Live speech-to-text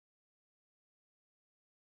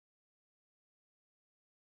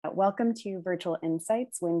Welcome to Virtual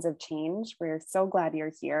Insights, Winds of Change. We're so glad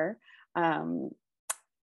you're here. On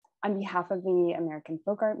behalf of the American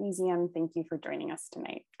Folk Art Museum, thank you for joining us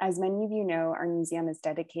tonight. As many of you know, our museum is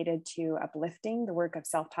dedicated to uplifting the work of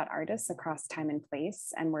self-taught artists across time and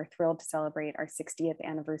place, and we're thrilled to celebrate our 60th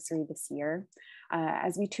anniversary this year.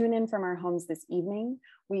 As we tune in from our homes this evening,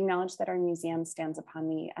 we acknowledge that our museum stands upon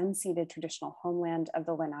the unceded traditional homeland of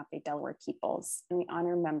the Lenape Delaware peoples, and we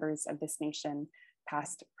honor members of this nation,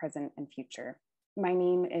 past, present, and future. My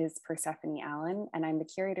name is Persephone Allen, and I'm the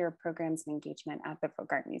Curator of Programs and Engagement at the Folk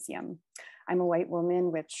Art Museum. I'm a white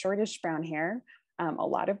woman with shortish brown hair, a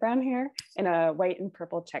lot of brown hair, in a white and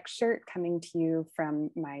purple check shirt, coming to you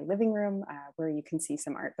from my living room, where you can see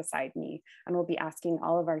some art beside me. And we'll be asking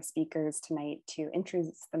all of our speakers tonight to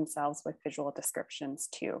introduce themselves with visual descriptions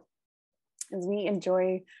too. As we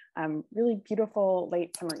enjoy really beautiful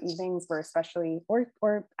late summer evenings,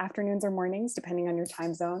 or afternoons or mornings, depending on your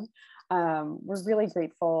time zone, we're really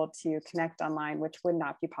grateful to connect online, which would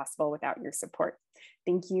not be possible without your support.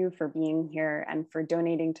 Thank you for being here and for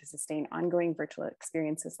donating to sustain ongoing virtual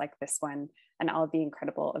experiences like this one and all of the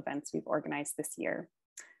incredible events we've organized this year.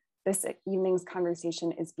 This evening's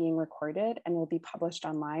conversation is being recorded and will be published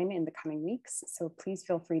online in the coming weeks, so please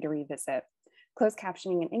feel free to revisit. Closed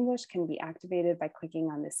captioning in English can be activated by clicking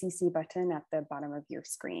on the CC button at the bottom of your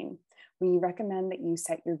screen. We recommend that you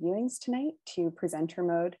set your viewings tonight to presenter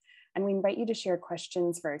mode, and we invite you to share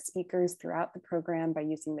questions for our speakers throughout the program by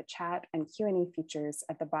using the chat and Q&A features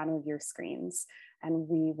at the bottom of your screens. And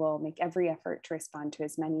we will make every effort to respond to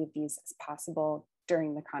as many of these as possible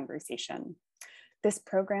during the conversation. This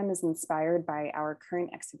program is inspired by our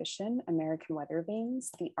current exhibition, American Weathervanes,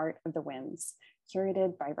 The Art of the Winds,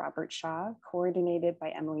 curated by Robert Shaw, coordinated by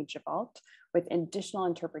Emily Givalt, with additional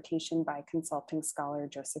interpretation by consulting scholar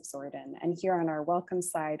Joseph Zordin. And here on our welcome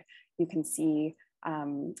slide, you can see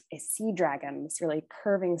a sea dragon, this really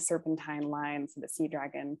curving serpentine lines of the sea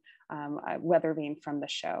dragon, a weather vane from the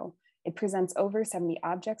show. It presents over 70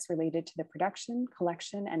 objects related to the production,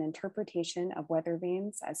 collection, and interpretation of weather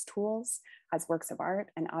vanes as tools, as works of art,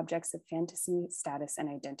 and objects of fantasy, status, and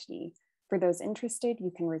identity. For those interested,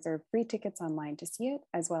 you can reserve free tickets online to see it,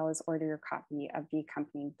 as well as order your copy of the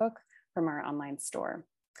accompanying book from our online store.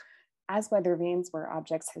 As weather vanes were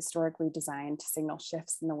objects historically designed to signal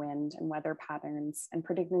shifts in the wind and weather patterns, and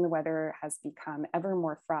predicting the weather has become ever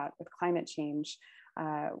more fraught with climate change,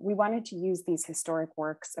 we wanted to use these historic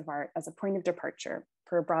works of art as a point of departure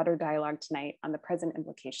for a broader dialogue tonight on the present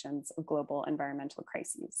implications of global environmental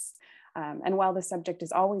crises. And while the subject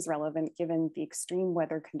is always relevant, given the extreme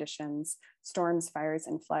weather conditions, storms, fires,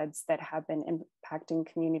 and floods that have been impacting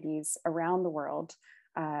communities around the world,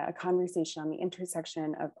 a conversation on the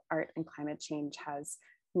intersection of art and climate change has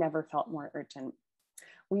never felt more urgent.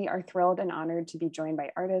 We are thrilled and honored to be joined by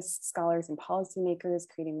artists, scholars, and policymakers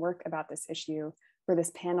creating work about this issue for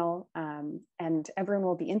this panel. And everyone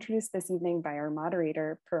will be introduced this evening by our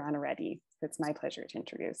moderator, Prerana Reddy. It's my pleasure to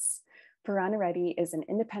introduce. Prerana Reddy is an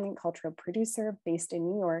independent cultural producer based in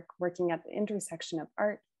New York, working at the intersection of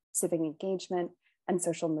art, civic engagement, and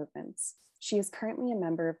social movements. She is currently a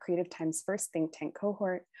member of Creative Time's first think tank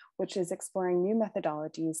cohort, which is exploring new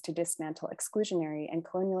methodologies to dismantle exclusionary and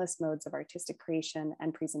colonialist modes of artistic creation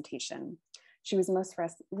and presentation. She was most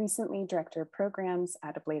recently director of programs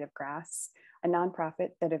at A Blade of Grass, a nonprofit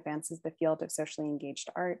that advances the field of socially engaged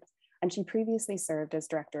art, and she previously served as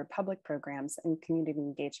director of public programs and community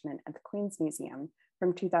engagement at the Queen's Museum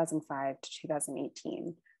from 2005 to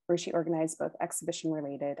 2018, where she organized both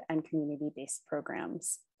exhibition-related and community-based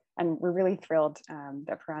programs. And we're really thrilled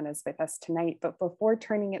that Prerana is with us tonight. But before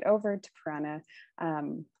turning it over to Prerana,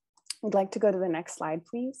 we'd like to go to the next slide,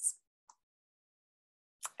 please.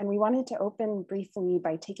 And we wanted to open briefly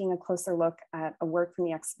by taking a closer look at a work from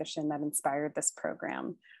the exhibition that inspired this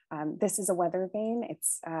program. This is a weather vane.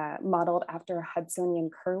 It's modeled after a Hudsonian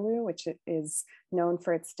curlew, which is known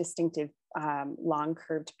for its distinctive long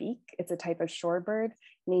curved beak. It's a type of shorebird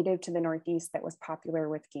native to the Northeast that was popular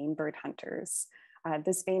with game bird hunters.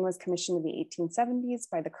 This vane was commissioned in the 1870s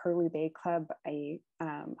by the Curlew Bay Club, a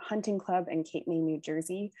hunting club in Cape May, New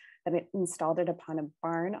Jersey, that it installed it upon a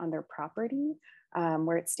barn on their property,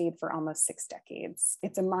 where it stayed for almost 6 decades.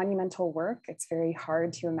 It's a monumental work. It's very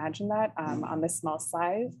hard to imagine that on this small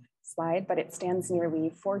slide, but it stands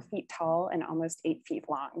nearly 4 feet tall and almost 8 feet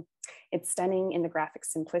long. It's stunning in the graphic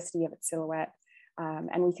simplicity of its silhouette,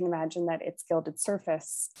 and we can imagine that its gilded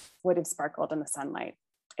surface would have sparkled in the sunlight.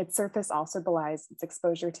 Its surface also belies its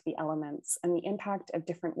exposure to the elements and the impact of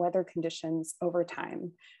different weather conditions over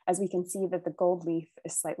time, as we can see that the gold leaf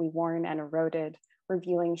is slightly worn and eroded,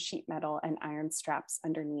 revealing sheet metal and iron straps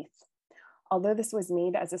underneath. Although this was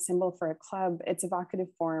made as a symbol for a club, its evocative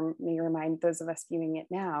form may remind those of us viewing it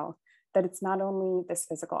now that it's not only this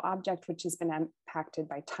physical object which has been impacted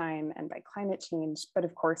by time and by climate change, but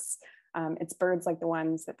of course, it's birds like the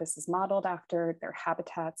ones that this is modeled after, their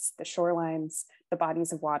habitats, the shorelines, the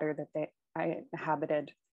bodies of water that they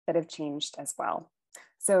inhabited that have changed as well.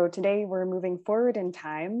 So today we're moving forward in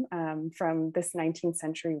time from this 19th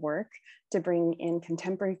century work to bring in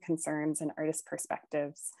contemporary concerns and artist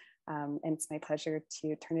perspectives. And it's my pleasure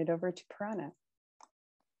to turn it over to Prerana.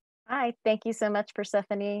 Hi, thank you so much,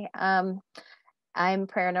 Persephone. I'm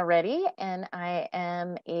Prerana Reddy, and I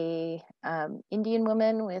am a Indian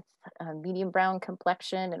woman with a medium brown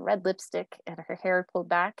complexion and red lipstick, and her hair pulled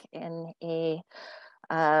back in an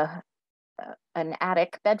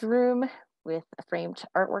attic bedroom with a framed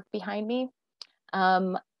artwork behind me.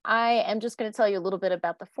 I am just going to tell you a little bit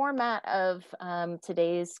about the format of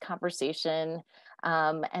today's conversation,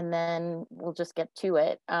 and then we'll just get to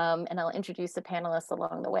it. And I'll introduce the panelists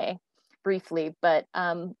along the way briefly, but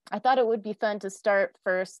I thought it would be fun to start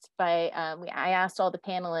first by, I asked all the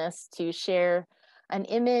panelists to share an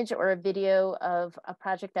image or a video of a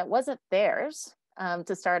project that wasn't theirs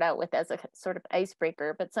to start out with as a sort of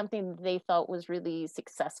icebreaker, but something they felt was really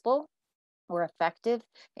successful or effective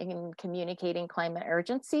in communicating climate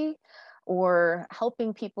urgency or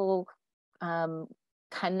helping people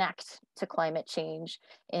connect to climate change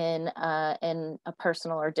in a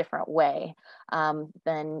personal or different way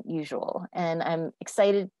than usual. And I'm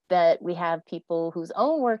excited that we have people whose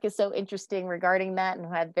own work is so interesting regarding that and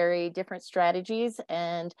who have very different strategies.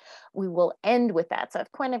 And we will end with that. So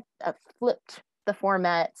I've kind of flipped the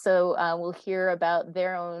format. So we'll hear about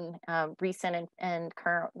their own recent and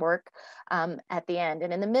current work at the end.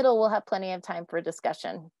 And in the middle, we'll have plenty of time for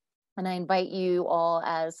discussion. And I invite you all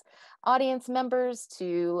as audience members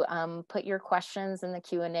to put your questions in the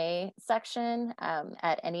Q&A section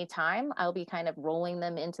at any time. I'll be kind of rolling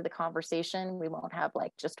them into the conversation. We won't have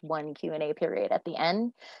like just one Q&A period at the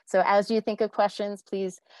end. So as you think of questions,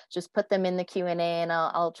 please just put them in the Q&A and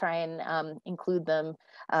I'll try and include them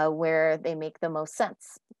where they make the most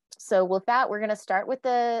sense. So with that, we're going to start with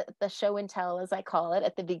the show and tell, as I call it,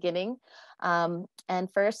 at the beginning. And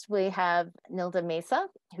first we have Nilda Mesa,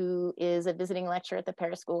 who is a visiting lecturer at the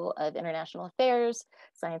Paris School of International Affairs,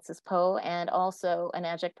 Sciences Po, and also an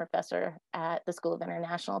adjunct professor at the School of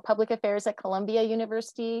International Public Affairs at Columbia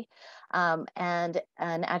University, and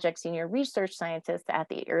an adjunct senior research scientist at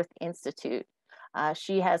the Earth Institute.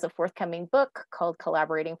 She has a forthcoming book called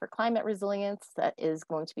Collaborating for Climate Resilience that is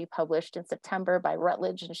going to be published in September by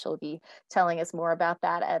Routledge, and she'll be telling us more about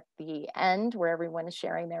that at the end where everyone is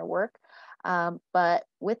sharing their work. But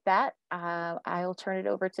with that, I'll turn it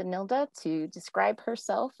over to Nilda to describe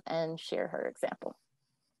herself and share her example.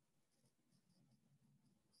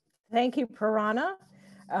 Thank you, Prerana.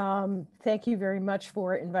 Thank you very much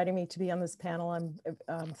for inviting me to be on this panel. I'm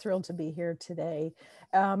thrilled to be here today.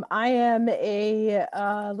 I am a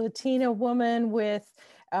Latina woman with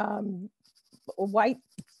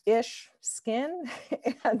white-ish skin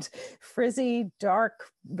and frizzy,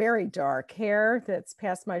 dark, very dark hair that's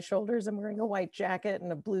past my shoulders. I'm wearing a white jacket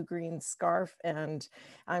and a blue-green scarf, and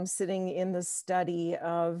I'm sitting in the study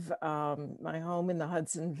of my home in the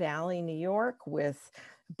Hudson Valley, New York, with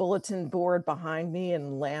bulletin board behind me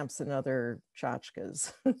and lamps and other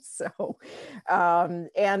tchotchkes. So,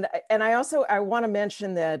 and I want to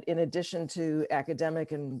mention that in addition to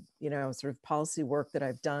academic and, sort of policy work that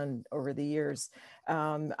I've done over the years,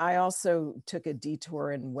 I also took a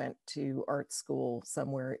detour and went to art school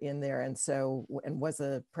somewhere in there. And was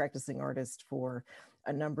a practicing artist for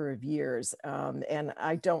a number of years. And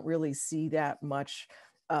I don't really see that much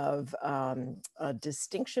of a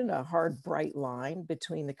distinction, a hard, bright line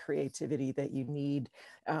between the creativity that you need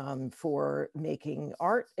for making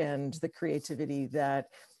art and the creativity that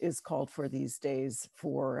is called for these days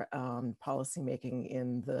for policymaking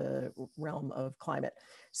in the realm of climate.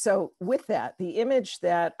 So with that, the image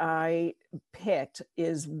that I picked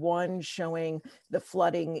is one showing the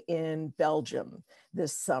flooding in Belgium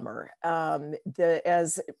this summer.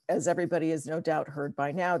 As everybody has no doubt heard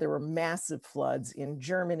by now, there were massive floods in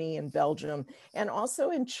Germany and Belgium and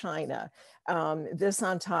also in China. This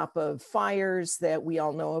on top of fires that we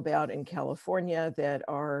all know about in California that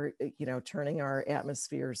are, turning our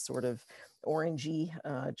atmosphere sort of orangey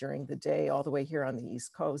during the day all the way here on the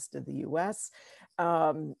East Coast of the US.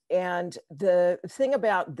 And the thing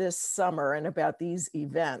about this summer and about these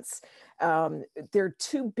events, there are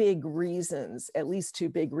two big reasons, at least two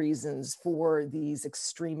big reasons for these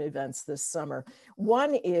extreme events this summer.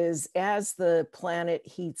 One is as the planet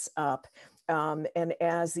heats up, And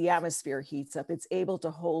as the atmosphere heats up, it's able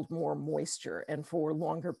to hold more moisture and for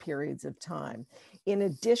longer periods of time. In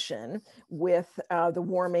addition, with the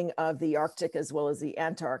warming of the Arctic as well as the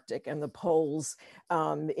Antarctic and the poles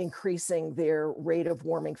increasing their rate of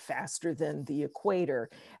warming faster than the equator,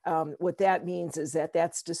 what that means is that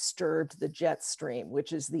that's disturbed the jet stream,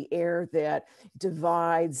 which is the air that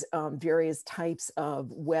divides various types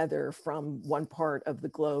of weather from one part of the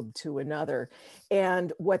globe to another.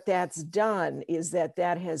 And what that's done is that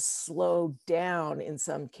has slowed down, in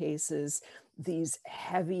some cases, these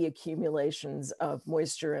heavy accumulations of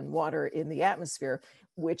moisture and water in the atmosphere,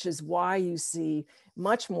 which is why you see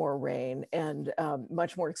much more rain and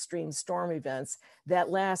much more extreme storm events that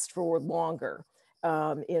last for longer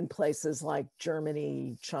in places like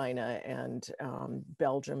Germany, China, and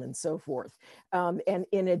Belgium, and so forth. And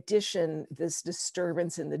in addition, this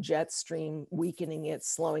disturbance in the jet stream, weakening it,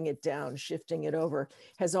 slowing it down, shifting it over,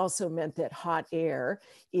 has also meant that hot air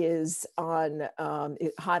is on,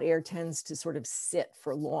 hot air tends to sort of sit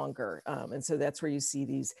for longer. And so that's where you see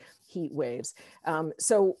these heat waves.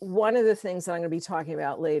 So one of the things that I'm going to be talking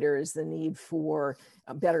about later is the need for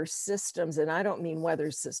better systems. And I don't mean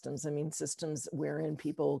weather systems. I mean systems wherein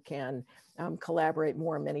people can collaborate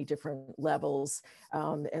more on many different levels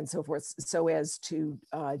and so forth, so as to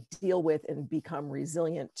deal with and become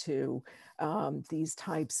resilient to these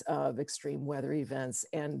types of extreme weather events,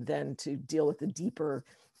 and then to deal with the deeper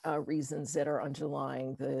reasons that are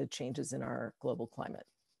underlying the changes in our global climate.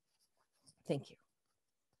 Thank you.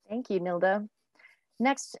 Thank you, Nilda.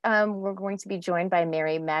 Next, we're going to be joined by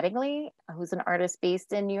Mary Mattingly, who's an artist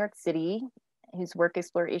based in New York City, whose work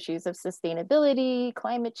explores issues of sustainability,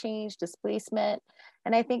 climate change, displacement,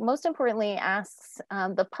 and I think most importantly asks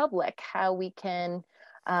the public how we can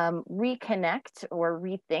reconnect or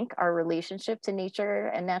rethink our relationship to nature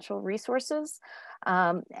and natural resources.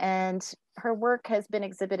 And her work has been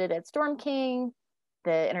exhibited at Storm King,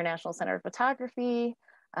 the International Center of Photography,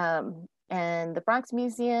 and the Bronx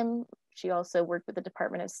Museum. She also worked with the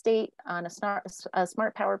Department of State on a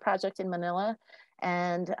smart power project in Manila.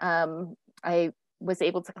 And I was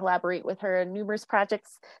able to collaborate with her in numerous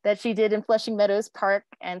projects that she did in Flushing Meadows Park,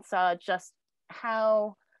 and saw just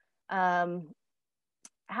how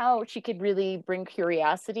she could really bring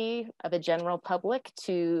curiosity of a general public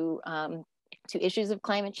to issues of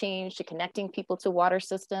climate change, to connecting people to water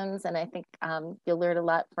systems. And I think you'll learn a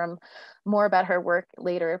lot from more about her work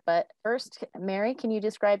later. But first, Mary, can you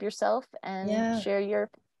describe yourself and share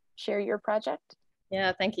your project?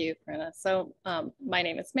 Yeah, thank you, Prerana. So my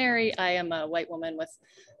name is Mary. I am a white woman with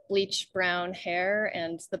bleach brown hair,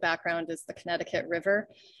 and the background is the Connecticut River.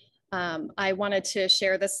 I wanted to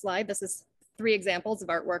share this slide. This is 3 examples of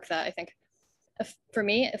artwork that I think, for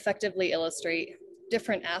me, effectively illustrate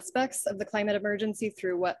different aspects of the climate emergency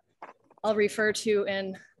through what I'll refer to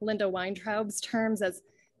in Linda Weintraub's terms as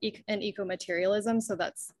an eco-materialism. So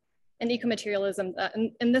that's an eco-materialism that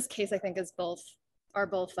in this case, I think are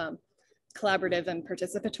both collaborative and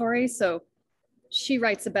participatory. So she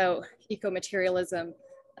writes about eco-materialism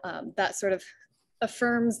that sort of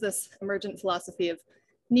affirms this emergent philosophy of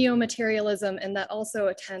neo-materialism, and that also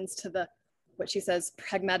attends to what she says,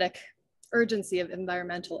 pragmatic urgency of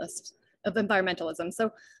environmentalism.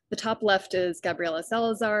 So the top left is Gabriela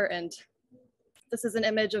Salazar, and this is an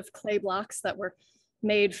image of clay blocks that were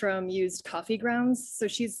made from used coffee grounds. So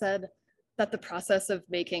she said that the process of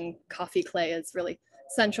making coffee clay is really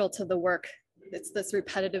central to the work. It's this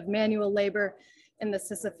repetitive manual labor in the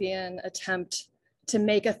Sisyphean attempt to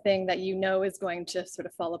make a thing that you know is going to sort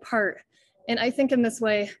of fall apart. And I think in this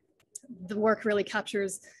way, the work really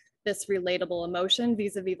captures this relatable emotion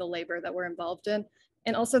vis-a-vis the labor that we're involved in,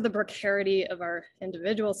 and also the precarity of our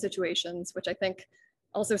individual situations, which I think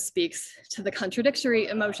also speaks to the contradictory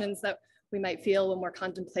emotions that we might feel when we're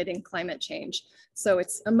contemplating climate change. So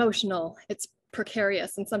it's emotional, it's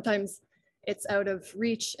precarious, and sometimes it's out of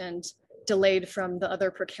reach and delayed from the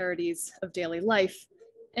other precarities of daily life.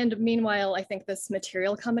 And meanwhile, I think this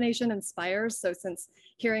material combination inspires. So since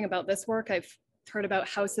hearing about this work, I've heard about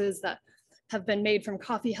houses that have been made from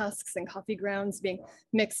coffee husks and coffee grounds being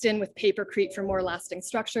mixed in with papercrete for more lasting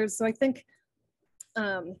structures. So I think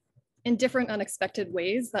in different unexpected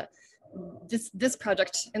ways that this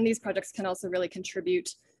project and these projects can also really contribute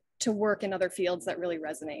to work in other fields that really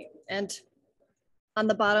resonate. And on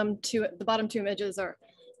the bottom two images are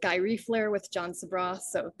Guy Riefler with John Sabra.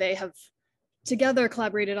 So they have together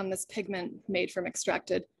collaborated on this pigment made from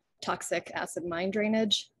extracted toxic acid mine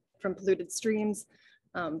drainage from polluted streams,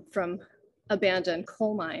 from abandoned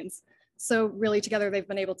coal mines. So really together they've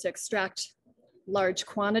been able to extract large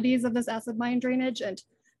quantities of this acid mine drainage and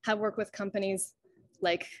have worked with companies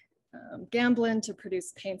like Gamblin to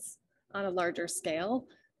produce paints on a larger scale.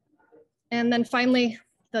 And then finally,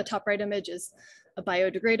 the top right image is a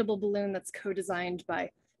biodegradable balloon that's co-designed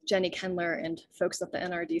by Jenny Kendler and folks at the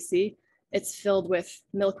NRDC. It's filled with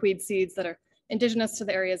milkweed seeds that are indigenous to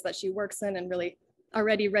the areas that she works in and really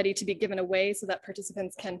already ready to be given away so that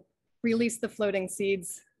participants can release the floating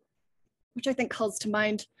seeds, which I think calls to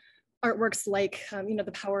mind artworks like,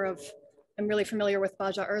 the power of, I'm really familiar with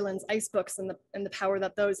Baja Erlin's ice books and the power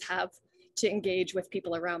that those have to engage with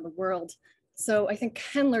people around the world. So I think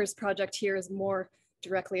Kendler's project here is more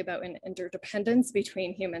directly about an interdependence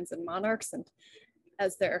between humans and monarchs, and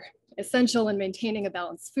as they're essential in maintaining a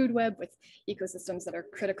balanced food web with ecosystems that are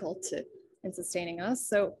critical to in sustaining us.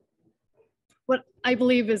 So what I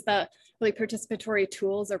believe is that really participatory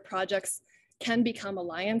tools or projects can become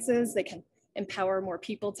alliances. They can empower more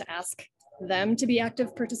people to ask them to be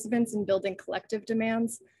active participants in building collective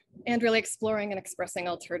demands, and really exploring and expressing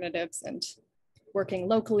alternatives and working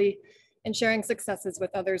locally and sharing successes with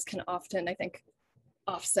others can often, I think,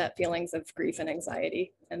 offset feelings of grief and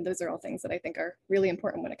anxiety. And those are all things that I think are really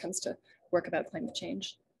important when it comes to work about climate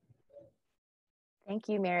change. Thank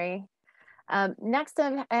you, Mary. Next,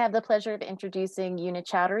 I have the pleasure of introducing Una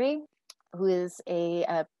Chaudhuri, who is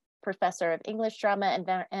a professor of English, drama,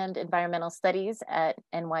 and environmental studies at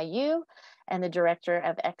NYU, and the director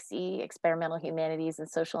of XE, Experimental Humanities and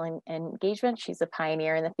Social Engagement. She's a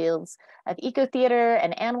pioneer in the fields of eco-theater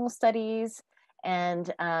and animal studies,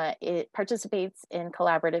 and it participates in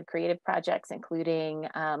collaborative creative projects, including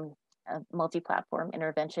a multi-platform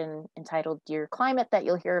intervention entitled Dear Climate that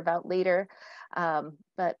you'll hear about later.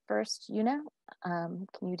 But first, Una, can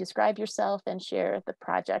you describe yourself and share the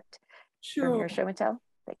project from your show and tell?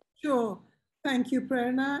 Sure. Thank you,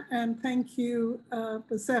 Prerana, and thank you,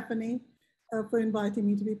 Persephone, for inviting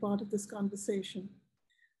me to be part of this conversation.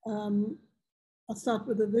 I'll start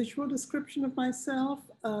with a visual description of myself.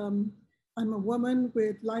 I'm a woman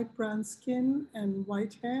with light brown skin and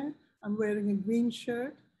white hair. I'm wearing a green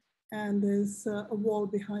shirt, and there's a wall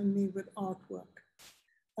behind me with artwork.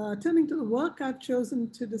 Turning to the work I've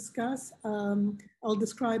chosen to discuss, I'll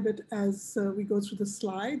describe it as we go through the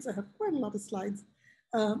slides. I have quite a lot of slides.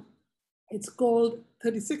 It's called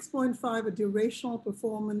 36.5, a durational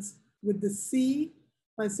performance with the sea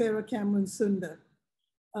by Sarah Cameron Sunder.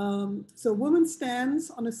 So a woman stands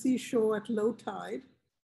on a seashore at low tide,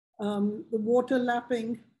 the water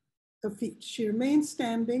lapping her feet. She remains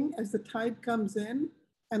standing as the tide comes in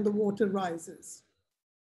and the water rises.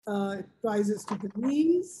 It rises to her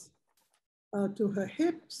knees, to her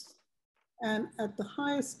hips, and at the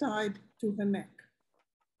highest tide to her neck.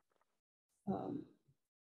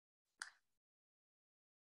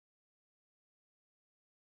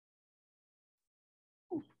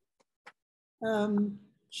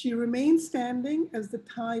 She remains standing as the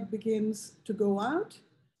tide begins to go out,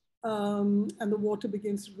 and the water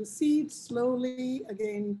begins to recede slowly,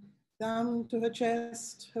 again, down to her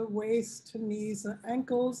chest, her waist, her knees, her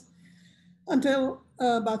ankles, until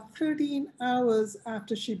about 13 hours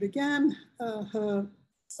after she began her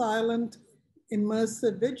silent,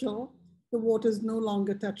 immersive vigil, the water is no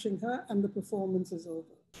longer touching her and the performance is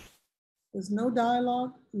over. There's no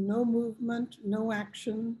dialogue, no movement, no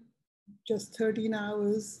action, just 13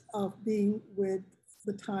 hours of being with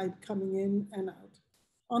the tide coming in and out.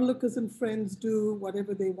 Onlookers and friends do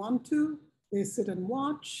whatever they want to. They sit and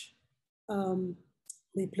watch.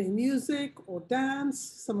 They play music or dance.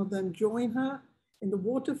 Some of them join her in the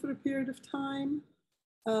water for a period of time.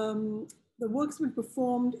 The work's been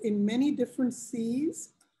performed in many different seas,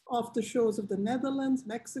 off the shores of the Netherlands,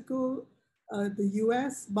 Mexico, the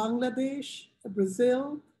US, Bangladesh,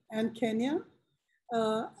 Brazil, and Kenya.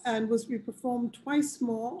 And was performed twice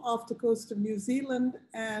more off the coast of New Zealand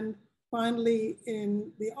and finally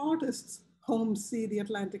in the artist's home sea, the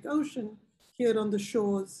Atlantic Ocean, here on the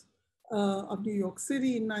shores of New York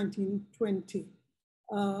City in 2020.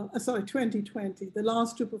 The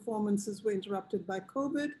last two performances were interrupted by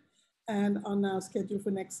COVID and are now scheduled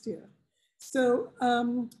for next year. So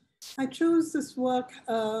I chose this work.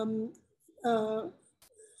 I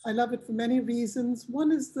love it for many reasons.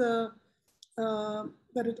 One is that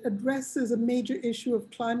it addresses a major issue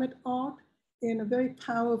of climate art in a very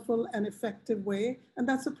powerful and effective way. And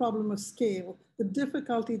that's a problem of scale, the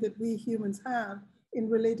difficulty that we humans have in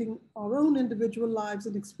relating our own individual lives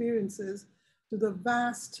and experiences to the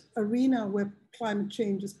vast arena where climate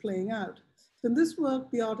change is playing out. So in this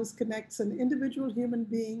work, the artist connects an individual human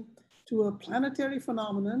being to a planetary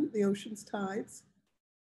phenomenon, the ocean's tides,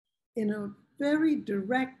 in a very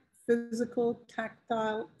direct, physical,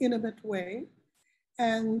 tactile, intimate way.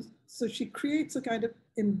 And so she creates a kind of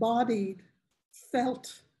embodied,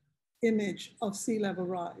 felt image of sea level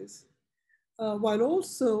rise. While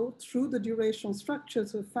also through the durational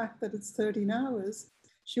structures, the fact that it's 13 hours,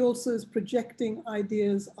 she also is projecting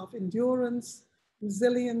ideas of endurance,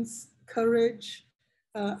 resilience, courage,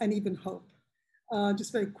 and even hope.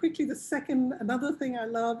 Just very quickly, another thing I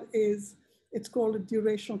love is it's called a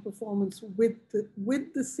durational performance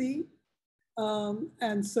with the sea.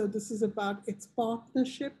 And so this is about its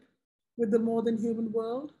partnership with the more than human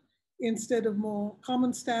world, instead of more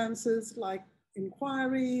common stances like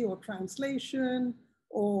inquiry or translation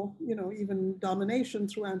or even domination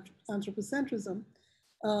through anthropocentrism.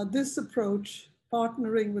 This approach,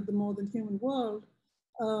 partnering with the more than human world,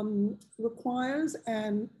 requires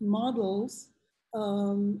and models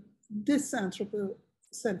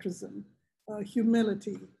disanthropocentrism,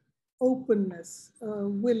 humility, openness,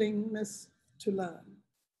 willingness to learn.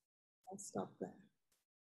 I'll stop there.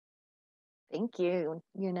 Thank you,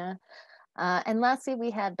 Una. And lastly,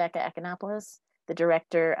 we had Becca Ekonopoulos, the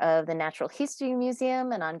director of the Natural History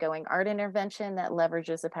Museum, an ongoing art intervention that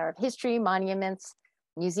leverages the power of history, monuments,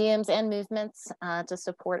 museums, and movements to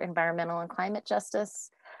support environmental and climate justice.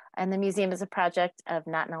 And the museum is a project of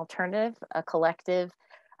Not an Alternative, a collective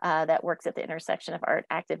that works at the intersection of art,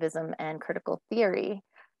 activism, and critical theory.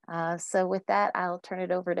 So with that, I'll turn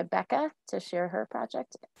it over to Becca to share her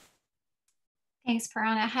project. Thanks,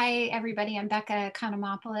 Prerana. Hi, everybody. I'm Becca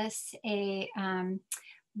Ekonopoulos, a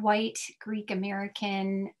white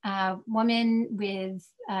Greek-American woman with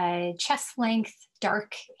chest-length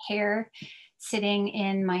dark hair, sitting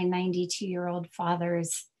in my 92-year-old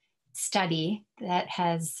father's study that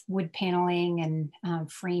has wood paneling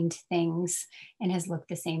and framed things and has looked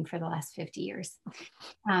the same for the last 50 years.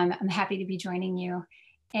 I'm happy to be joining you.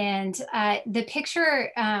 And the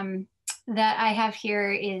picture that I have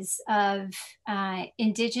here is of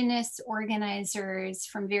Indigenous organizers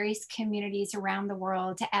from various communities around the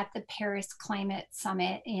world at the Paris Climate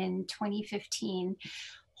Summit in 2015,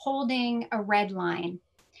 holding a red line,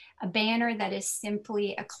 a banner that is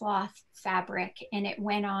simply a cloth fabric, and it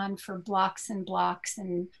went on for blocks and blocks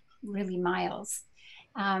and really miles.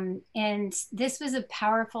 And this was a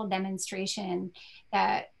powerful demonstration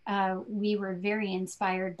that we were very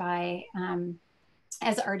inspired by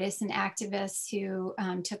as artists and activists who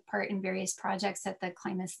took part in various projects at the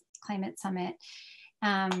Climate Summit.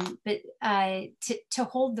 But to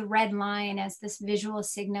hold the red line as this visual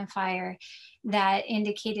signifier that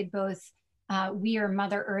indicated both we are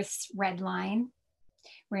Mother Earth's red line,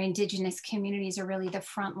 where Indigenous communities are really the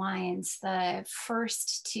front lines, the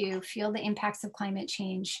first to feel the impacts of climate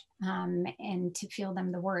change and to feel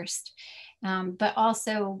them the worst. But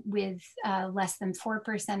also with less than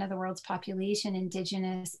 4% of the world's population,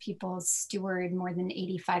 Indigenous peoples steward more than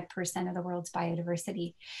 85% of the world's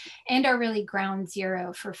biodiversity and are really ground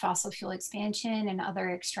zero for fossil fuel expansion and other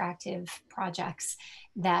extractive projects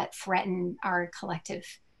that threaten our collective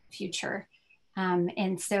future.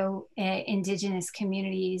 And so Indigenous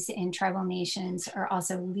communities and tribal nations are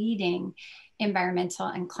also leading environmental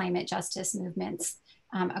and climate justice movements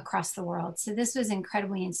across the world. So this was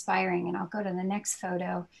incredibly inspiring. And I'll go to the next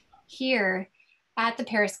photo here. At the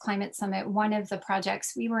Paris Climate Summit, one of the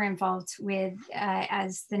projects we were involved with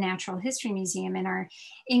as the Natural History Museum in our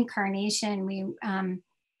incarnation, we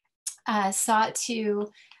sought to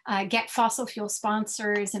get fossil fuel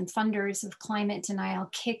sponsors and funders of climate denial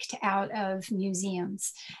kicked out of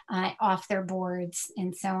museums, off their boards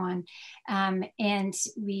and so on. And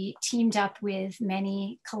we teamed up with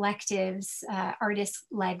many collectives,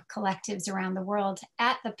 artist-led collectives around the world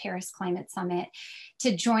at the Paris Climate Summit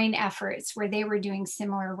to join efforts where they were doing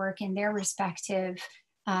similar work in their respective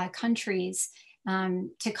countries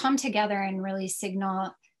to come together and really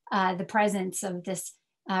signal the presence of this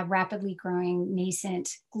rapidly growing, nascent,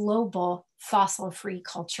 global fossil-free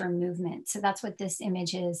culture movement. So that's what this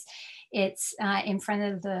image is. It's in front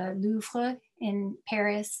of the Louvre in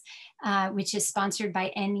Paris, which is sponsored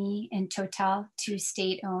by Eni and Total, two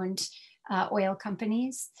state-owned oil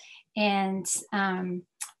companies. And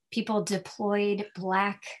people deployed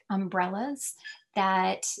black umbrellas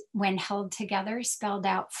that, when held together, spelled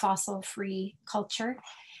out fossil-free culture.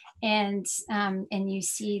 And you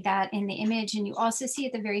see that in the image, and you also see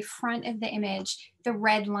at the very front of the image, the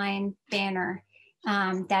red line banner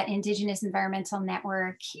that Indigenous Environmental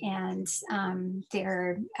Network and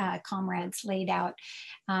their comrades laid out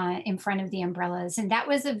in front of the umbrellas. And that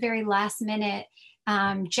was a very last minute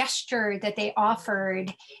gesture that they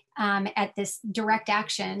offered at this direct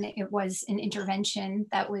action. It was an intervention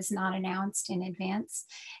that was not announced in advance.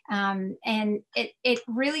 And it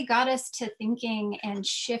really got us to thinking and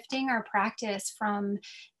shifting our practice from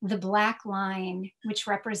the black line, which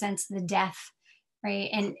represents the death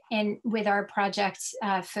right? And with our project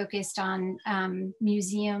focused on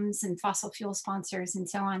museums and fossil fuel sponsors and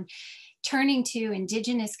so on, turning to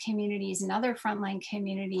Indigenous communities and other frontline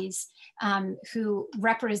communities who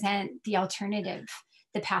represent the alternative,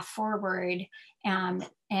 the path forward, and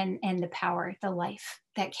the power, the life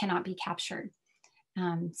that cannot be captured.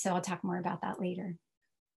 So I'll talk more about that later.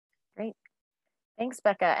 Great. Thanks,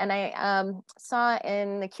 Becca. And I saw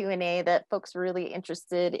in the Q&A that folks were really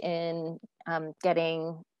interested in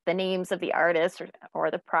getting the names of the artists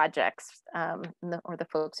or the projects or the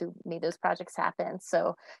folks who made those projects happen.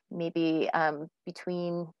 So maybe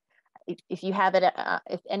between, if you have it,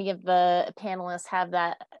 if any of the panelists have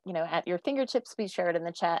that, at your fingertips, please share it in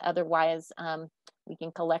the chat. Otherwise, we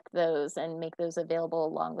can collect those and make those available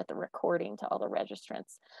along with the recording to all the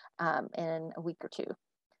registrants in a week or two.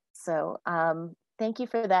 So thank you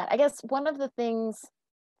for that. I guess one of the things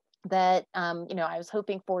that I was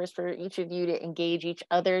hoping for is for each of you to engage each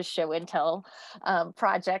other's show and tell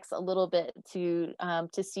projects a little bit to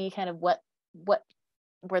see kind of what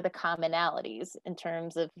were the commonalities in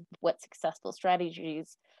terms of what successful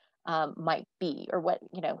strategies might be, or what,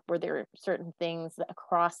 were there certain things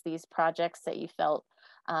across these projects that you felt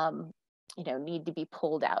need to be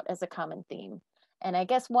pulled out as a common theme. And I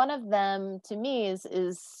guess one of them to me is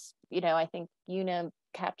I think Una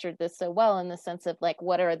captured this so well in the sense of like,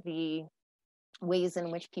 what are the ways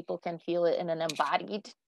in which people can feel it in an embodied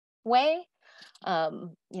way,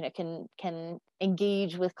 can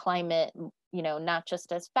engage with climate, not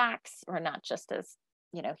just as facts, or not just as,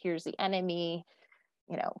 here's the enemy,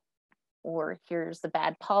 or here's the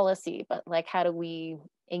bad policy, but like, how do we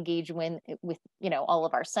engage with all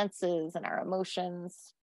of our senses and our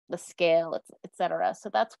emotions, the scale, et cetera. So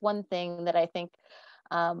that's one thing that I think,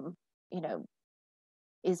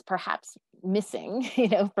 is perhaps missing,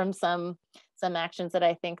 from some actions that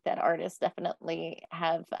I think that artists definitely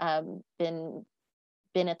have been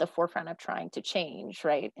at the forefront of trying to change,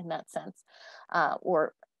 right, in that sense,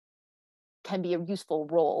 or can be a useful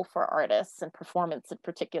role for artists and performance in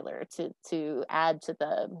particular to add to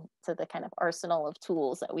the kind of arsenal of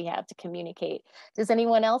tools that we have to communicate. Does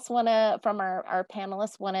anyone else from our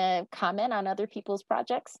panelists want to comment on other people's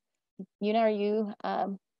projects? Una, are you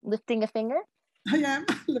lifting a finger? I am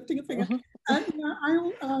lifting a finger. And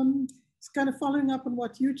it's kind of following up on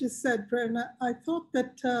what you just said, Prerana. I thought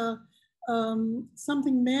that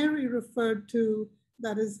something Mary referred to,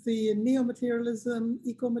 that is the neo-materialism,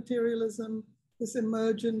 eco-materialism, this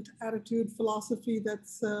emergent attitude philosophy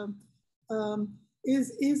that's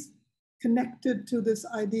is connected to this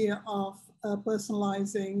idea of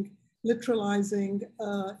personalizing, literalizing,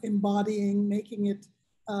 embodying, making it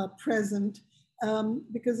present.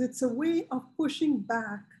 Because it's a way of pushing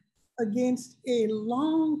back against a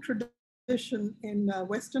long tradition in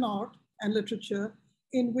Western art and literature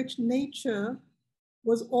in which nature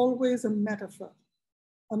was always a metaphor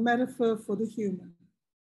for the human.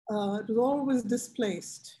 It was always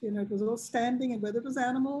displaced, it was all standing, and whether it was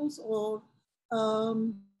animals or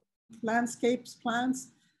landscapes, plants,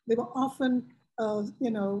 they were often,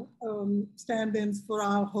 stand-ins for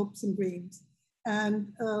our hopes and dreams.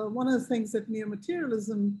 And one of the things that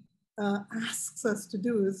neo-materialism asks us to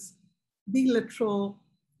do is be literal,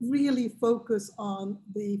 really focus on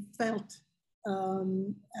the felt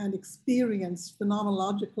and experienced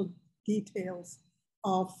phenomenological details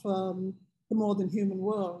of the more than human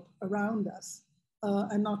world around us,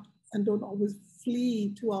 and don't always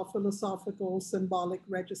flee to our philosophical, symbolic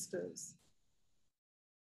registers.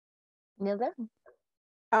 Nilda?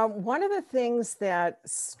 One of the things that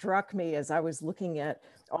struck me as I was looking at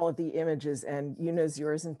all of the images, and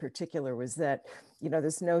yours in particular, was that,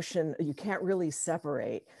 this notion, you can't really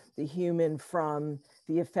separate the human from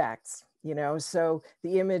the effects, So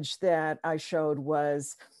the image that I showed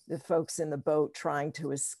was the folks in the boat trying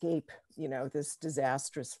to escape, this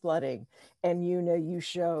disastrous flooding. And you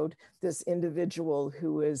showed this individual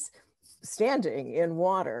who is standing in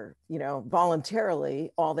water,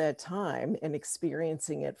 voluntarily all that time and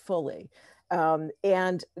experiencing it fully.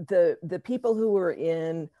 And the people who were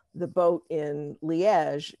in the boat in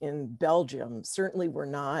Liège in Belgium certainly were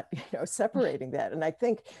not, separating that. And I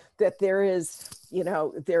think that there is,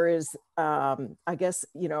 I guess,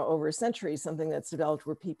 over a century, something that's developed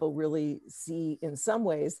where people really see in some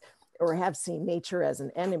ways, or have seen nature as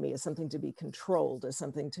an enemy, as something to be controlled, as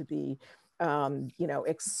something to be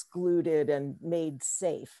excluded and made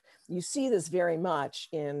safe. You see this very much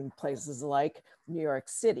in places like New York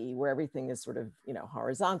City, where everything is sort of,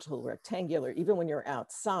 horizontal, rectangular. Even when you're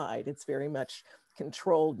outside, it's very much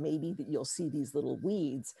controlled. Maybe that you'll see these little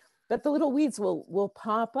weeds, but the little weeds will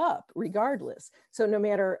pop up regardless. So no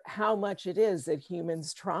matter how much it is that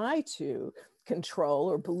humans try to control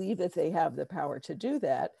or believe that they have the power to do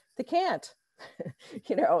that, they can't.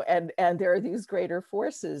 You know, and there are these greater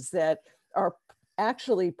forces that are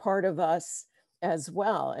actually part of us as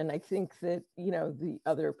well. And I think that, you know, the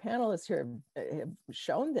other panelists here have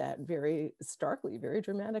shown that very starkly, very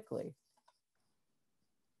dramatically.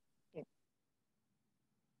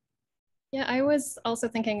 Yeah, I was also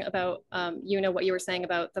thinking about, you know, what you were saying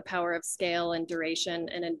about the power of scale and duration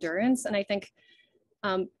and endurance. And I think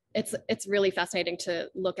it's really fascinating to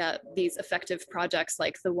look at these effective projects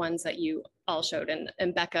like the ones that you all showed,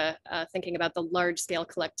 and Becca thinking about the large scale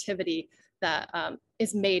collectivity that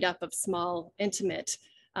is made up of small, intimate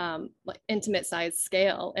size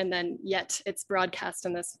scale, and then yet it's broadcast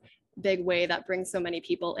in this big way that brings so many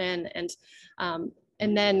people in,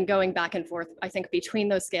 and then going back and forth, I think, between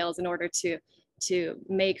those scales in order to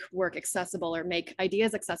make work accessible or make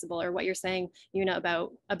ideas accessible, or what you're saying, you know,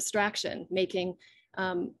 about abstraction, making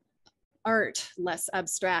art less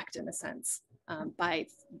abstract in a sense, by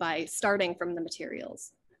starting from the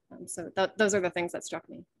materials. So those are the things that struck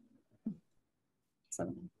me.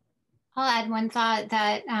 So. I'll add one thought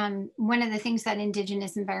that one of the things that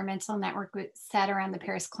Indigenous Environmental Network said around the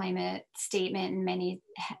Paris Climate Statement, and many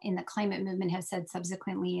in the climate movement have said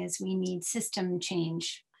subsequently, is we need system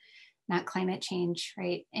change, not climate change,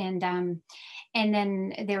 right? And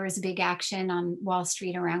then there was a big action on Wall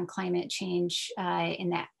Street around climate change in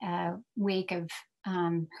that wake of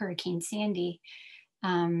Hurricane Sandy,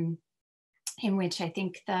 in which I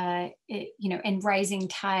think and Rising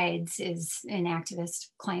Tides is an activist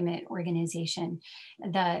climate organization.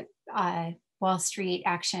 The Wall Street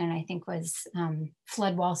action, I think, was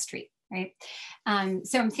Flood Wall Street, right?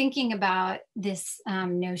 So I'm thinking about this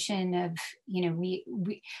notion of, you know,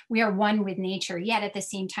 we are one with nature, yet at the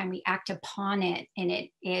same time we act upon it, and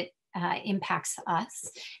it impacts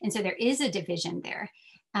us. And so there is a division there.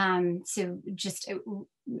 So just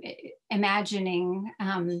imagining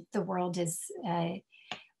the world as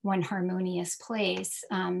one harmonious place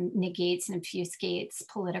negates and obfuscates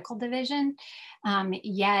political division.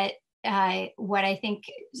 Yet what I think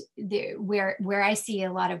where I see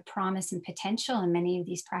a lot of promise and potential in many of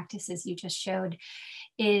these practices you just showed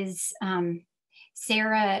is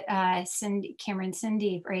Sarah Cameron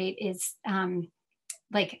Cindy, right, is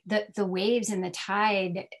like the waves and the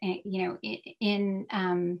tide, you know,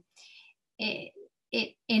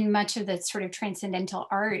 in much of the sort of transcendental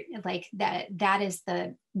art, like that is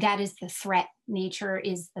the threat. Nature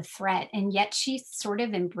is the threat, and yet she sort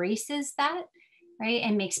of embraces that, right,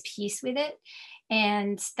 and makes peace with it.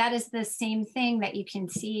 And that is the same thing that you can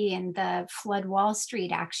see in the Flood Wall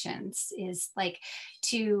Street actions, is like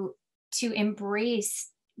to embrace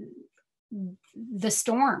the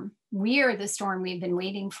storm. We are the storm we've been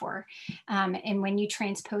waiting for. And when you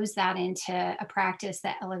transpose that into a practice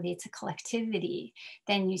that elevates a collectivity,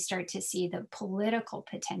 then you start to see the political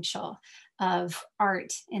potential of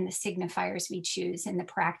art and the signifiers we choose and the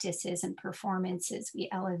practices and performances we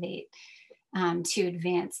elevate to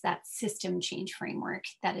advance that system change framework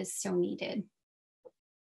that is so needed.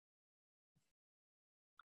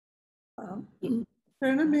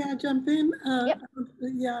 Prerana, may I jump in? Yep.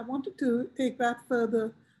 Yeah, I wanted to take that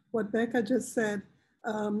further, what Becca just said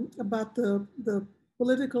about the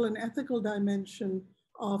political and ethical dimension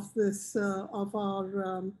of this, of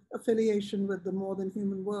our affiliation with the more than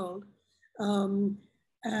human world. I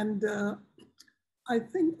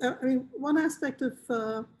think, I mean, one aspect of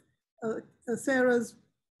Sarah's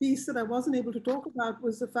piece that I wasn't able to talk about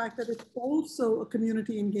was the fact that it's also a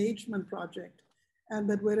community engagement project, and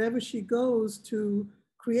that wherever she goes to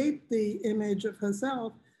create the image of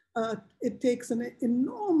herself, it takes an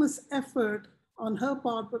enormous effort on her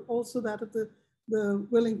part, but also that of the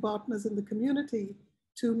willing partners in the community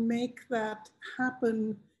to make that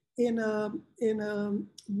happen in a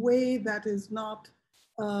way that is not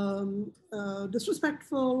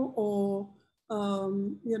disrespectful or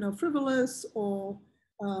you know, frivolous or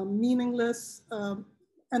meaningless,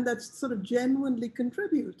 and that sort of genuinely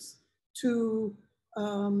contributes to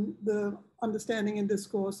the understanding and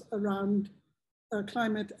discourse around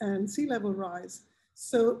climate and sea level rise.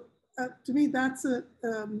 So to me, that's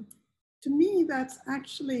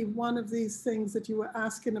actually one of these things that you were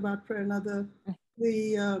asking about, Prerana,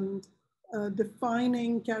 the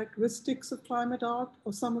defining characteristics of climate art,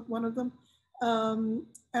 or one of them.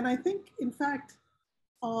 And I think, in fact,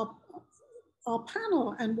 our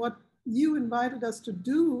panel and what you invited us to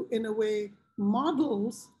do, in a way,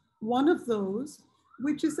 models one of those,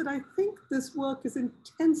 which is that I think this work is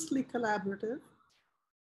intensely collaborative.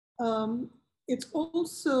 it's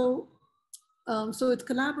also, so it's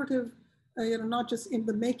collaborative, not just in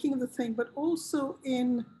the making of the thing, but also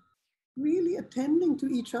in really attending to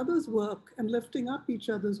each other's work and lifting up each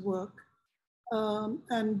other's work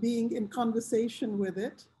and being in conversation with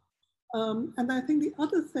it. And I think the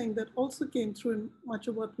other thing that also came through in much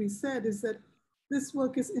of what we said is that this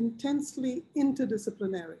work is intensely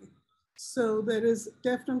interdisciplinary. So there is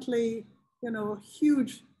definitely, a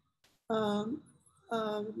huge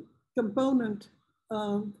component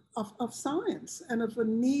of science and of a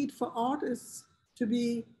need for artists to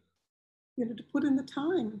be, to put in the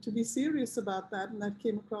time, to be serious about that. And that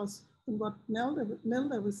came across in what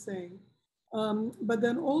Nelda was saying. But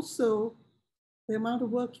then also the amount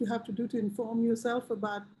of work you have to do to inform yourself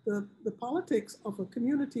about the politics of a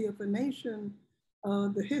community, of a nation,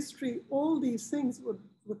 the history, all these things would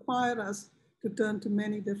require us to turn to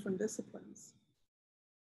many different disciplines.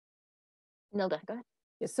 Nelda, go ahead.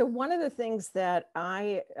 So one of the things that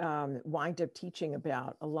I wind up teaching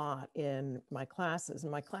about a lot in my classes,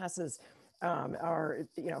 and my classes are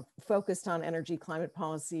focused on energy, climate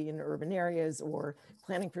policy in urban areas or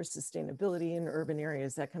planning for sustainability in urban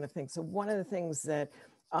areas, that kind of thing. So one of the things that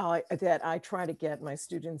I try to get my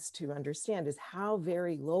students to understand is how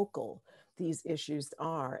very local these issues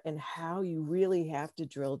are and how you really have to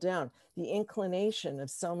drill down. The inclination of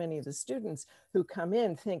so many of the students who come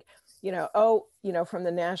in think, from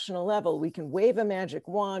the national level, we can wave a magic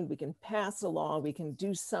wand, we can pass a law, we can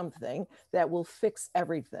do something that will fix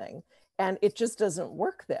everything. And it just doesn't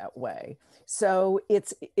work that way. So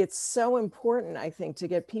it's so important, I think, to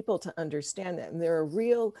get people to understand that. And there are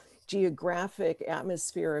real geographic,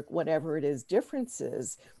 atmospheric, whatever it is,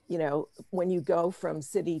 differences, when you go from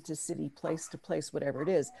city to city, place to place, whatever it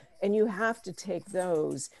is. And you have to take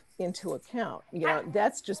those into account.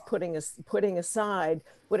 That's just putting aside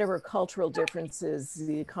whatever cultural differences,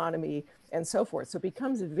 the economy, and so forth. So it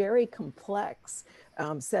becomes a very complex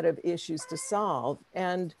set of issues to solve.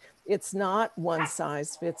 And it's not one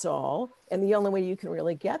size fits all. And the only way you can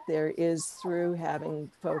really get there is through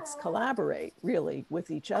having folks collaborate really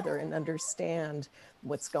with each other and understand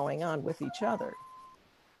what's going on with each other.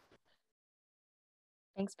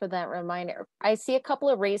 Thanks for that reminder. I see a couple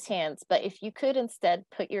of raised hands, but if you could instead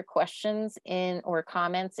put your questions in or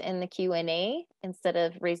comments in the Q&A instead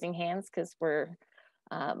of raising hands, because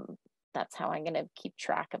that's how I'm going to keep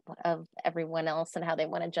track of everyone else and how they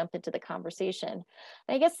want to jump into the conversation.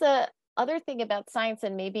 I guess the other thing about science,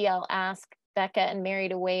 and maybe I'll ask Becca and Mary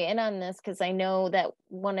to weigh in on this, because I know that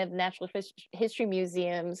one of Natural History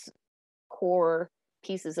Museum's core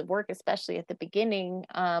pieces of work, especially at the beginning,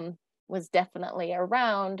 was definitely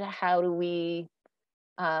around how do we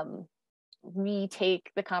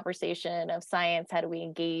retake the conversation of science, how do we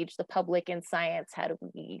engage the public in science, how do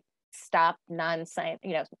we stop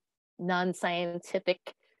non-scientific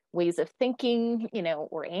ways of thinking,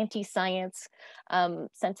 or anti-science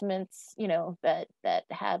sentiments, that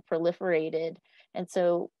have proliferated. And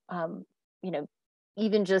so,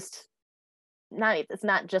 even just it's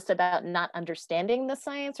not just about not understanding the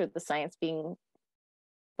science or the science being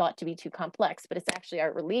thought to be too complex, but it's actually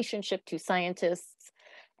our relationship to scientists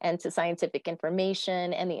and to scientific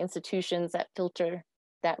information and the institutions that filter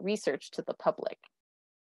that research to the public.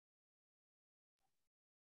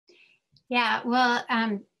 Yeah, well,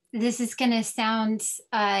 this is going to sound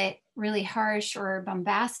really harsh or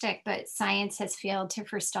bombastic, but science has failed to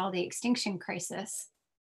forestall the extinction crisis.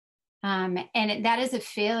 And that is a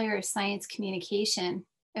failure of science communication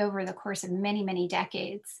over the course of many, many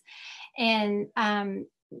decades. And,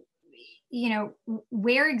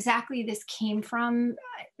 where exactly this came from,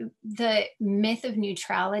 the myth of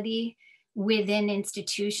neutrality within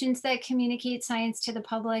institutions that communicate science to the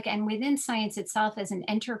public and within science itself as an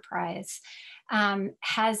enterprise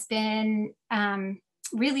has been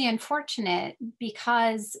really unfortunate,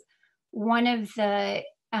 because one of the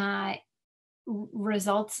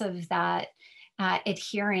results of that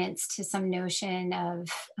adherence to some notion of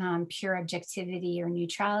pure objectivity or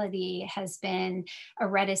neutrality has been a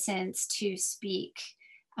reticence to speak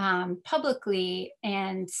publicly.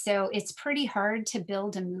 And so it's pretty hard to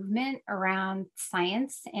build a movement around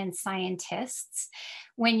science and scientists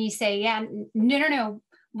when you say, yeah, no,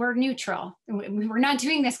 we're neutral. We're not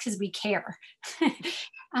doing this because we care.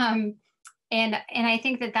 And I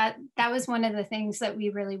think that was one of the things that we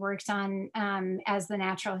really worked on as the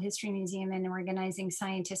Natural History Museum and organizing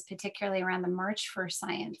scientists, particularly around the March for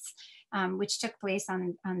Science, which took place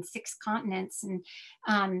on 6 continents, and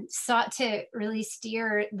sought to really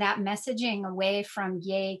steer that messaging away from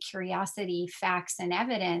yay, curiosity, facts, and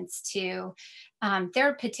evidence to there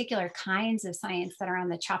are particular kinds of science that are on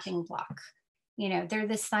the chopping block. You know, they're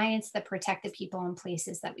the science that protect the people and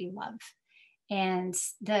places that we love, and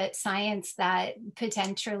the science that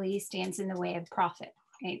potentially stands in the way of profit,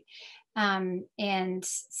 right? And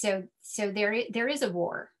so there is a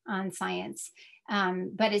war on science,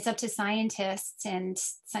 but it's up to scientists and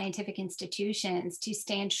scientific institutions to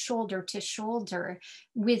stand shoulder to shoulder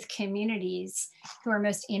with communities who are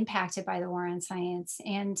most impacted by the war on science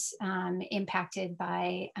and impacted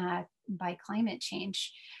by climate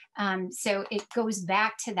change. So it goes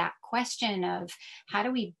back to that question of how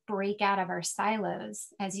do we break out of our silos,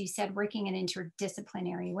 as you said, working in an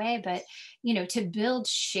interdisciplinary way, but, you know, to build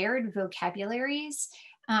shared vocabularies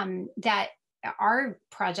that our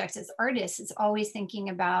project as artists is always thinking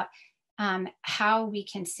about how we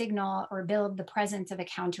can signal or build the presence of a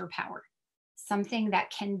counterpower, something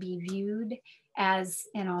that can be viewed as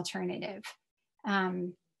an alternative.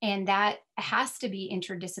 And that has to be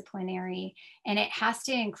interdisciplinary, and it has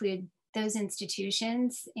to include those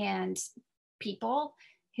institutions and people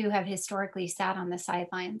who have historically sat on the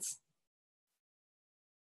sidelines.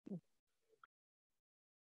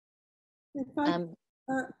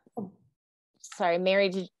 Sorry, Mary,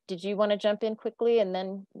 did you want to jump in quickly and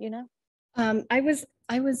then, you know? I'm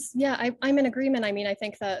in agreement. I mean, I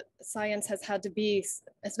think that science has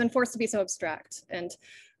been forced to be so abstract. And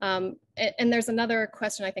there's another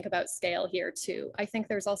question I think about scale here too. I think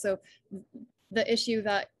there's also the issue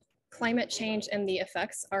that climate change and the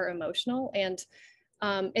effects are emotional, and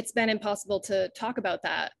it's been impossible to talk about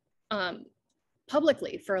that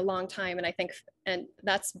publicly for a long time. And I think, and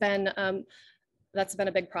that's been a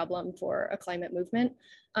big problem for a climate movement.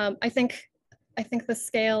 I think the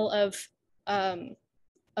scale of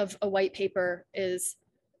a white paper is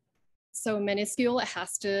so minuscule. It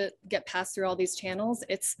has to get passed through all these channels.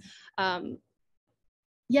 It's, I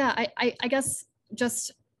guess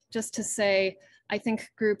just to say, I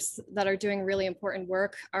think groups that are doing really important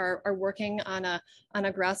work are working on a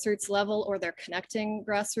grassroots level, or they're connecting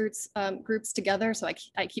grassroots groups together. So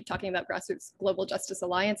I keep talking about Grassroots Global Justice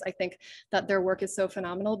Alliance. I think that their work is so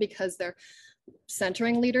phenomenal because they're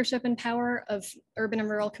centering leadership and power of urban and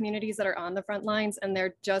rural communities that are on the front lines, and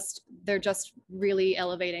they're just really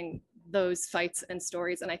elevating those fights and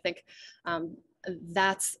stories. And I think I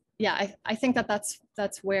think that's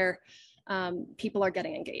where people are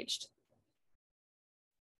getting engaged.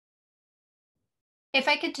 If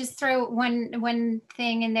I could just throw one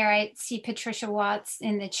thing in there, I see Patricia Watts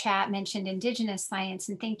in the chat mentioned Indigenous science,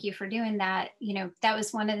 and thank you for doing that. You know, that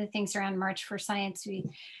was one of the things around March for Science. We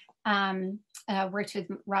worked with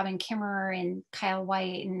Robin Kimmerer and Kyle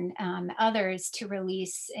White and others to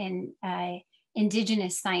release an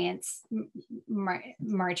Indigenous Science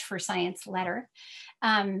March for Science letter,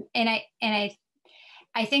 and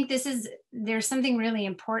I think there's something really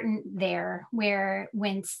important there, where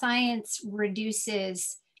when science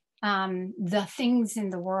reduces the things in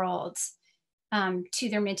the world to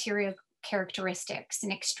their material characteristics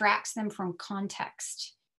and extracts them from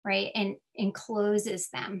context, right, and encloses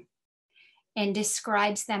them and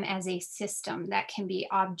describes them as a system that can be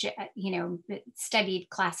studied,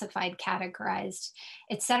 classified, categorized,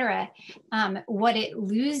 et what it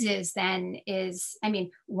loses then is, I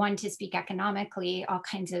mean, one, to speak economically, all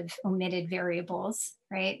kinds of omitted variables,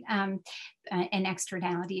 right? And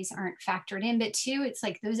externalities aren't factored in, but two, it's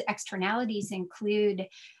like those externalities include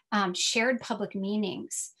shared public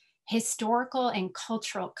meanings, historical and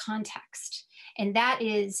cultural context. And that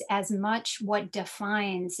is as much what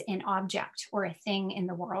defines an object or a thing in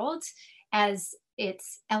the world as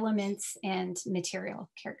its elements and material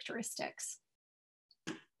characteristics.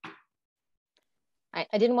 I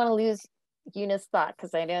didn't want to lose Yuna's thought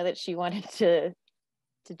because I know that she wanted to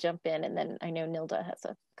jump in, and then I know Nilda has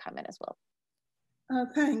a comment as well.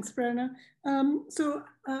 Thanks, Prerana.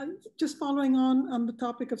 Just following on the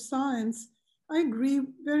topic of science, I agree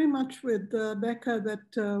very much with Becca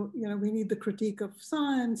that we need the critique of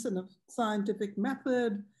science and of scientific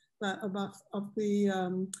method, of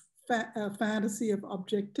the fantasy of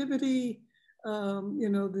objectivity,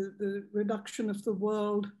 the reduction of the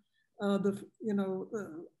world, the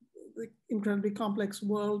incredibly complex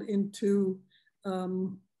world into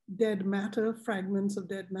dead matter, fragments of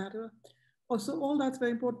dead matter. Also, all that's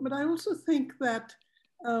very important. But I also think that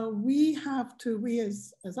we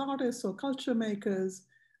as artists or culture makers,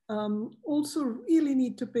 also really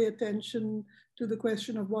need to pay attention to the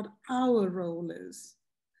question of what our role is,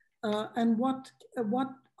 and what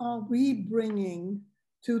are we bringing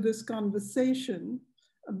to this conversation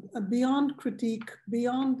beyond critique,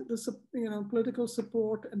 beyond the political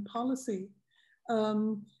support and policy.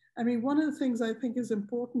 I mean, one of the things I think is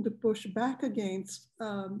important to push back against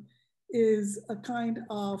is a kind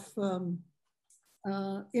of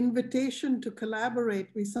invitation to collaborate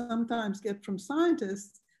we sometimes get from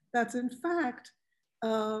scientists, that's in fact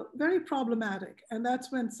very problematic. And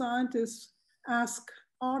that's when scientists ask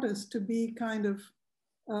artists to be kind of,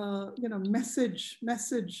 message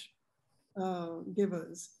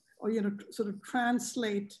givers, or, sort of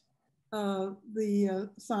translate the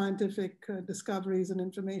scientific discoveries and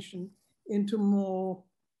information into more,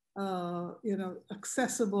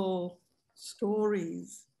 accessible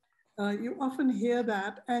stories. You often hear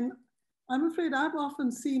that, and I'm afraid I've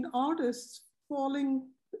often seen artists falling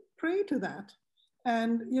prey to that.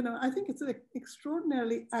 And, I think it's an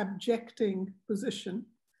extraordinarily abjecting position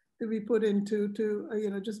to be put into,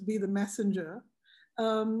 to, just be the messenger.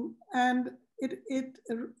 And it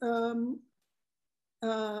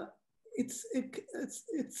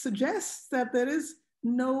suggests that there is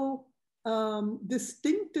no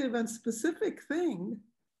distinctive and specific thing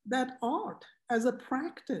that art as a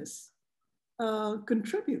practice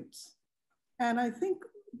contributes. And I think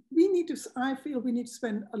I feel we need to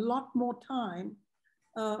spend a lot more time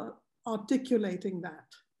articulating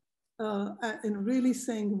that and really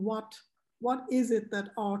saying what is it that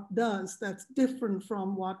art does that's different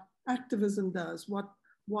from what activism does, what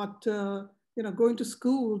going to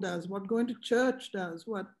school does, what going to church does,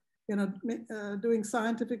 what doing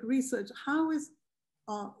scientific research. How is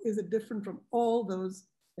it different from all those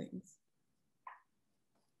things?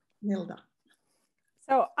 Nilda.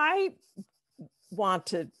 So I want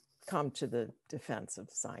to come to the defense of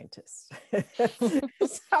scientists. So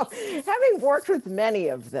having worked with many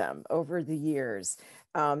of them over the years,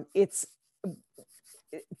 it's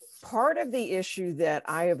part of the issue that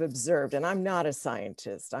I have observed, and I'm not a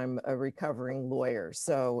scientist, I'm a recovering lawyer.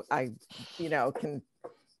 So I, can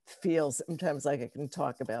feel sometimes like I can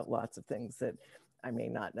talk about lots of things that I may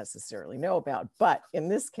not necessarily know about, but in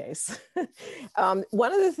this case,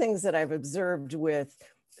 one of the things that I've observed with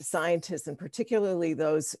scientists, and particularly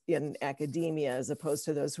those in academia, as opposed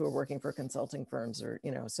to those who are working for consulting firms or,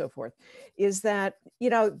 so forth, is that,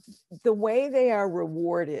 the way they are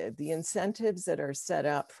rewarded, the incentives that are set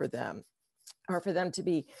up for them are for them to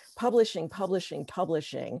be publishing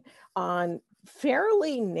on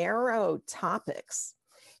fairly narrow topics.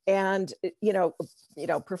 And,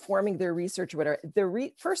 performing their research or whatever.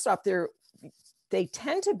 First off, they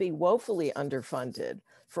tend to be woefully underfunded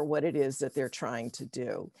for what it is that they're trying to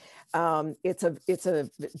do. It's a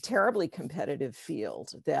terribly competitive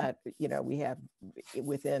field that, we have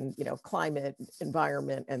within, climate,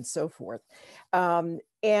 environment, and so forth.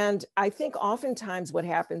 And I think oftentimes what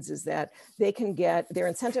happens is that they're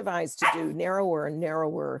incentivized to do narrower and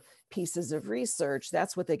narrower pieces of research.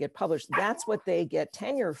 That's what they get published. That's what they get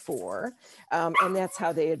tenure for. And that's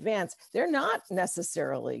how they advance. They're not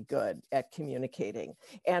necessarily good at communicating.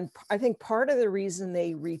 And I think part of the reason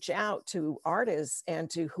they reach out to artists and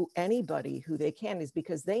to anybody who they can is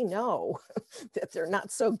because they know that they're not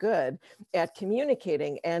so good at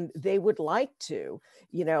communicating, and they would like to.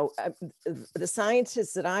 The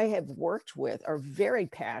scientists that I have worked with are very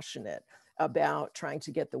passionate about trying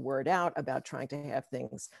to get the word out, about trying to have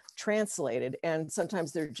things translated. And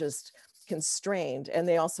sometimes they're just constrained, and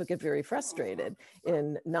they also get very frustrated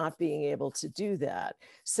in not being able to do that.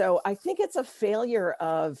 So I think it's a failure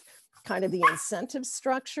of kind of the incentive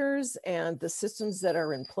structures and the systems that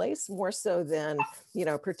are in place, more so than,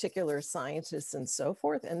 particular scientists and so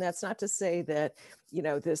forth. And that's not to say that,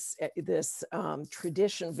 this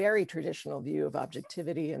very traditional view of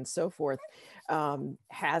objectivity and so forth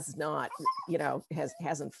has not,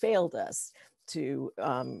 hasn't failed us to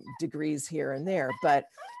degrees here and there. But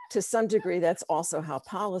to some degree, that's also how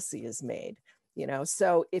policy is made.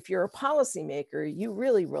 So if you're a policymaker, you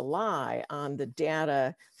really rely on the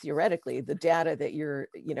data, theoretically, the data that you're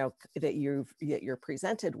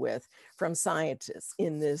presented with from scientists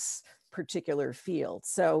in this particular field.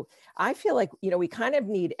 So I feel like, we kind of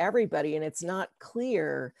need everybody, and it's not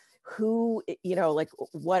clear who,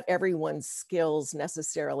 what everyone's skills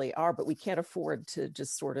necessarily are, but we can't afford to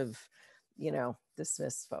just sort of,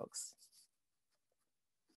 dismiss folks.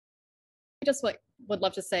 Just would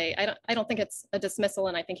love to say, I don't think it's a dismissal,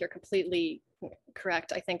 and I think you're completely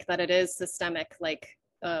correct. I think that it is systemic, like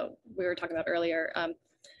we were talking about earlier.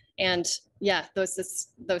 And yeah, those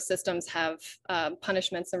systems have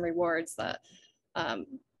punishments and rewards that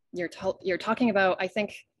you're talking about. I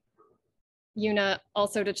think, Una,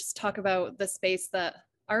 also to just talk about the space that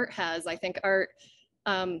art has. I think art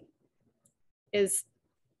is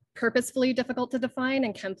purposefully difficult to define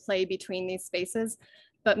and can play between these spaces.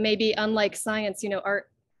 But maybe unlike science,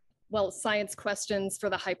 science questions for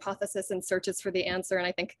the hypothesis and searches for the answer. And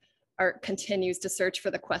I think art continues to search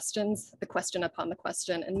for the question upon the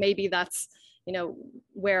question. And maybe that's you know,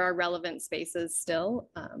 where are relevant spaces still.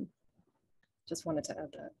 Just wanted to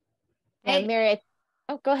add that. And Mary,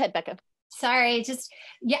 oh, go ahead, Becca. Sorry, just,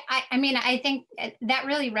 yeah, I mean, I think that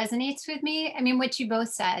really resonates with me. I mean, what you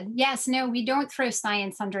both said. Yes, no, we don't throw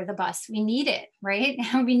science under the bus. We need it, right?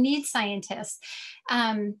 We need scientists.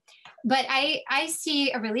 But I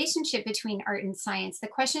see a relationship between art and science. The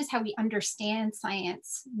question is how we understand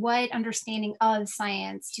science. What understanding of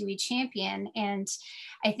science do we champion? And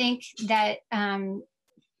I think that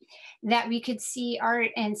that we could see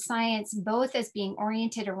art and science both as being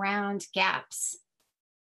oriented around gaps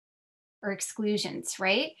or exclusions,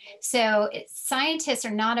 right? So scientists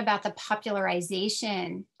are not about the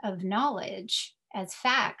popularization of knowledge as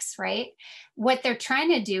facts, right? What they're trying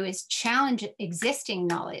to do is challenge existing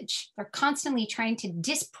knowledge. They're constantly trying to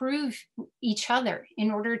disprove each other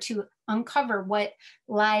in order to uncover what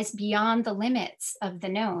lies beyond the limits of the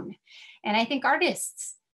known. And I think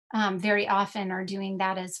artists very often are doing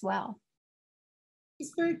that as well.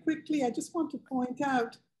 Just very quickly, I just want to point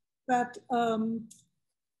out that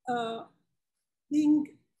being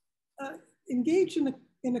engaged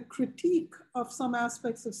in a critique of some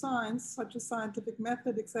aspects of science, such as scientific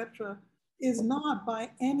method, etc., is not by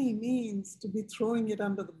any means to be throwing it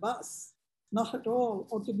under the bus, not at all,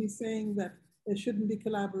 or to be saying that there shouldn't be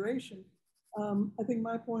collaboration. I think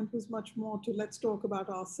my point was much more to let's talk about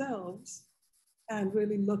ourselves and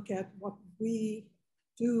really look at what we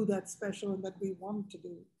do that's special and that we want to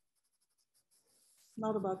do.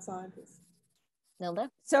 Not about scientists. Nilda?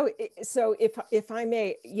 So if I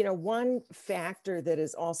may, you know, one factor that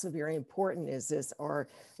is also very important are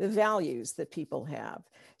the values that people have.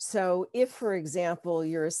 So if, for example,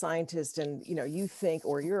 you're a scientist and, you know, you think,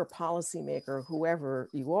 or you're a policymaker, whoever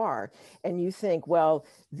you are, and you think, well,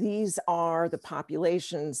 these are the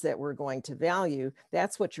populations that we're going to value,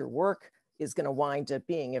 that's what your work is going to wind up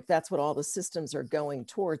being. If that's what all the systems are going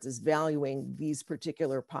towards, is valuing these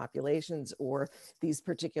particular populations or these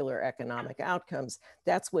particular economic outcomes,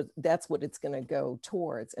 that's what it's going to go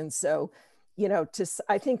towards. And so, you know,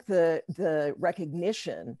 I think the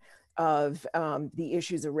recognition of the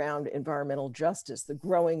issues around environmental justice, the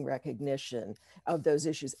growing recognition of those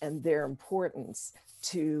issues and their importance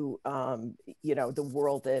to, you know, the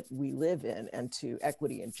world that we live in and to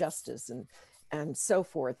equity and justice and so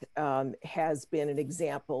forth, has been an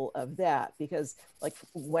example of that. Because like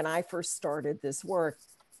when I first started this work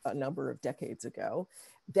a number of decades ago,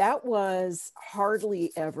 that was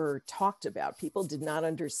hardly ever talked about. People did not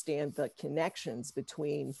understand the connections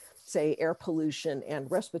between, say, air pollution and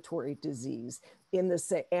respiratory disease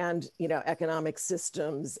and, you know, economic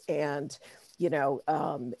systems and, you know,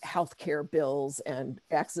 healthcare bills and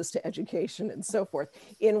access to education and so forth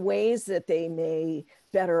in ways that they may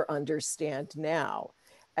better understand now.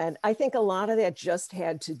 And I think a lot of that just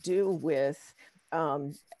had to do with,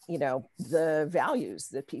 you know, the values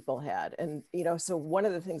that people had. And, you know, so one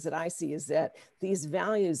of the things that I see is that these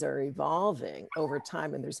values are evolving over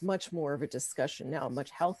time, and there's much more of a discussion now, a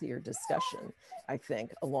much healthier discussion, I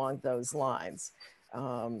think, along those lines.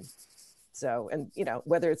 So, and, you know,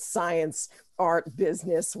 whether it's science, art,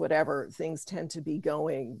 business, whatever, things tend to be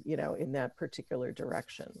going, you know, in that particular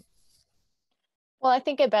direction. Well, I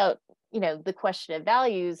think about, you know, the question of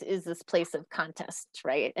values is this place of contest,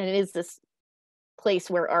 right? And it is this place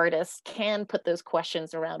where artists can put those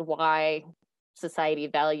questions around why society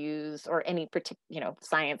values, or any particular, you know,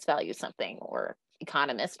 science values something, or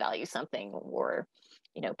economists value something, or,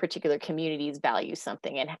 you know, particular communities value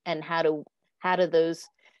something, and how do those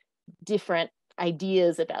different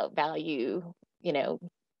ideas about value, you know,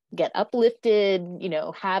 get uplifted, you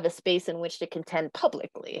know, have a space in which to contend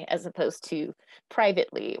publicly as opposed to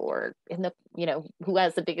privately, or in the, you know, who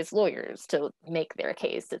has the biggest lawyers to make their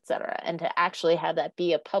case, et cetera. And to actually have that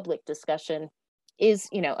be a public discussion is,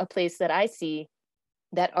 you know, a place that I see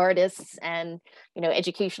that artists and, you know,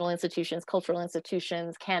 educational institutions, cultural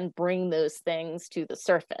institutions can bring those things to the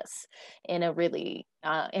surface in a really,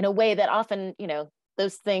 in a way that often, you know,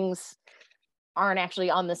 those things aren't actually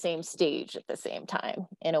on the same stage at the same time,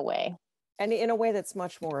 in a way. And in a way that's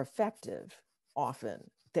much more effective often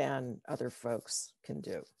than other folks can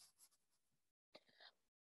do.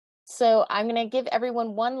 So I'm going to give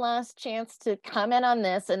everyone one last chance to comment on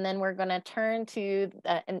this, and then we're going to turn to,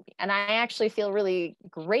 and I actually feel really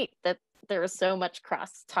great that there is so much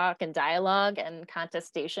crosstalk and dialogue and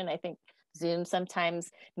contestation. I think Zoom sometimes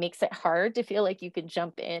makes it hard to feel like you could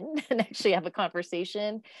jump in and actually have a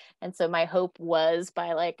conversation. And so my hope was,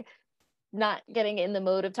 by like not getting in the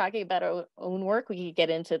mode of talking about our own work, we could get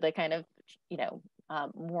into the kind of, you know,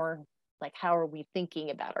 more like, how are we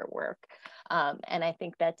thinking about our work? And I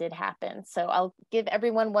think that did happen. So I'll give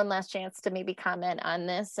everyone one last chance to maybe comment on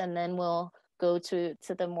this, and then we'll go to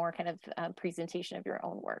the more kind of presentation of your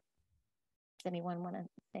own work. Does anyone want to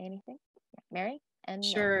say anything? Yeah, Mary? And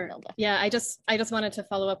sure. Nilda. Yeah, I just wanted to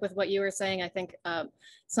follow up with what you were saying. I think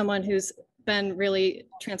someone who's been really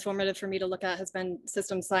transformative for me to look at has been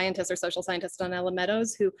systems scientist or social scientist Donella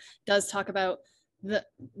Meadows, who does talk about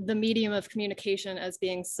the medium of communication as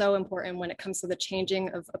being so important when it comes to the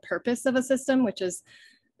changing of a purpose of a system, which is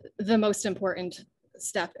the most important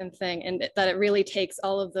step and thing, and that it really takes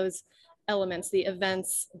all of those elements, the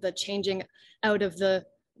events, the changing out of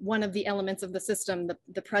one of the elements of the system,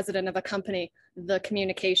 the president of a company, the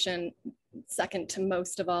communication, second to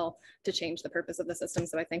most of all, to change the purpose of the system.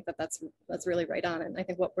 So I think that's really right on. And I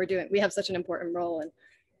think what we're doing, we have such an important role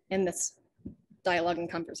in this dialogue and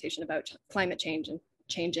conversation about climate change and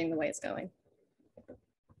changing the way it's going.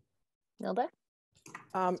 Nilda?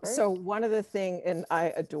 So one of the things, and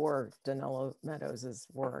I adore Donella Meadows'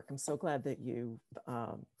 work. I'm so glad that you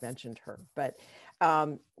mentioned her. But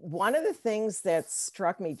one of the things that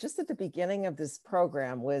struck me just at the beginning of this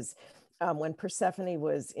program was when Persephone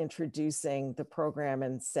was introducing the program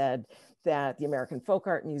and said that the American Folk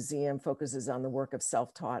Art Museum focuses on the work of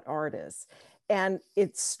self-taught artists. And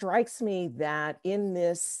it strikes me that in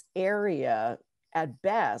this area, at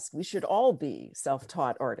best, we should all be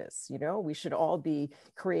self-taught artists. You know, we should all be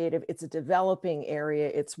creative. It's a developing area.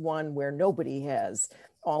 It's one where nobody has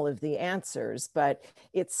all of the answers, but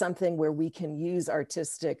it's something where we can use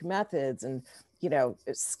artistic methods and, you know,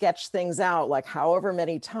 sketch things out like however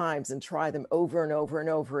many times and try them over and over and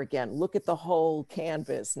over again. Look at the whole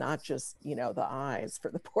canvas, not just, you know, the eyes for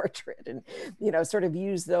the portrait, and, you know, sort of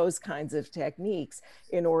use those kinds of techniques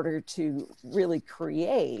in order to really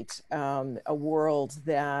create a world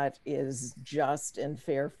that is just and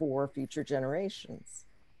fair for future generations.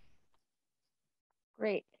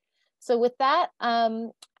 Great. So with that,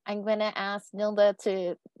 I'm going to ask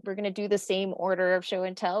Nilda we're going to do the same order of show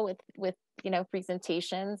and tell with you know,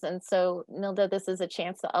 presentations. And so Nilda, this is a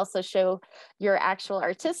chance to also show your actual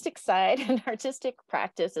artistic side and artistic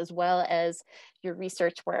practice, as well as your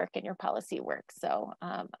research work and your policy work. So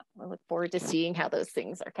I look forward to seeing how those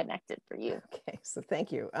things are connected for you. Okay, so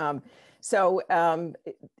thank you.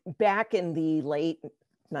 Back in the late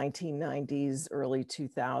 1990s, early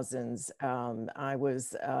 2000s, I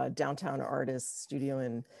was a downtown artist studio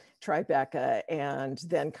in Tribeca, and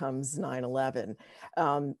then comes 9/11.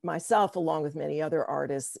 Myself, along with many other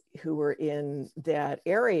artists who were in that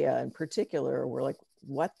area in particular, were like,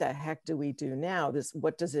 what the heck do we do now?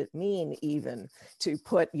 What does it mean even to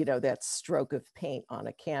put, you know, that stroke of paint on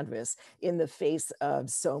a canvas in the face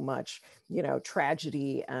of so much, you know,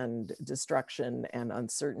 tragedy and destruction and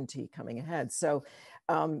uncertainty coming ahead? So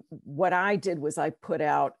what I did was I put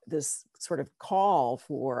out this sort of call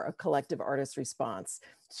for a collective artist response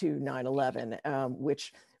to 9/11,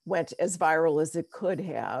 which went as viral as it could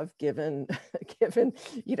have, given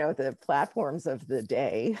you know, the platforms of the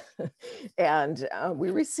day. And we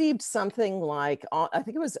received something like, I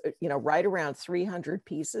think it was, you know, right around 300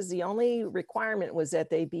 pieces. The only requirement was that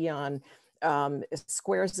they be on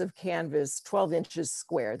squares of canvas, 12 inches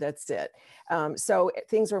square, that's it. So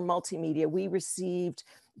things were multimedia. We received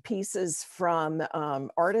pieces from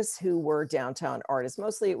artists who were downtown artists.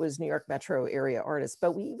 Mostly it was New York metro area artists,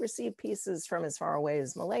 but we received pieces from as far away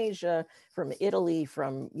as Malaysia, from Italy,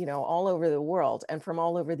 from, you know, all over the world, and from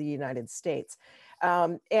all over the United States.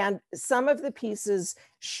 And some of the pieces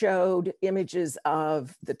showed images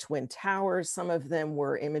of the Twin Towers. Some of them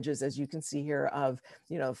were images, as you can see here, of,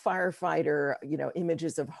 you know, firefighter, you know,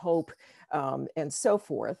 images of hope, and so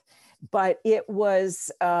forth. But it was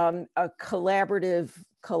a collaborative,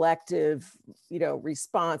 collective, you know,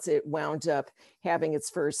 response. It wound up having its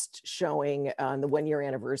first showing on the 1-year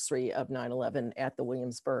anniversary of 9/11 at the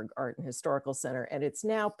Williamsburg Art and Historical Center. And it's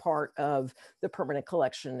now part of the permanent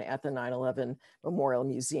collection at the 9/11 Memorial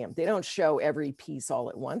Museum. They don't show every piece all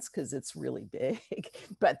at once because it's really big,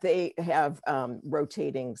 but they have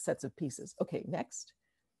rotating sets of pieces. Okay, next.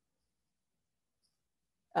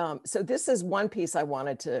 So this is one piece I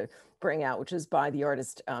wanted to bring out, which is by the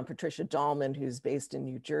artist Patricia Dahlman, who's based in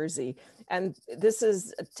New Jersey. And this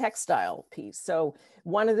is a textile piece. So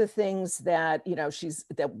one of the things that, you know,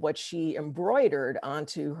 what she embroidered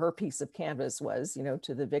onto her piece of canvas was, you know,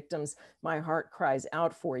 to the victims, my heart cries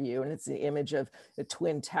out for you. And it's the image of the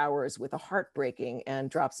Twin Towers with a heart breaking and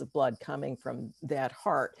drops of blood coming from that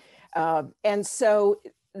heart. And so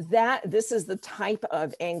this is the type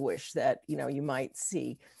of anguish that, you know, you might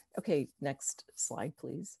see. Okay, next slide,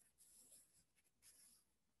 please.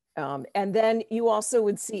 And then you also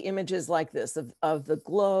would see images like this of the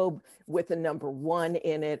globe with the number 1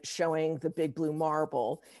 in it, showing the big blue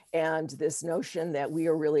marble, and this notion that we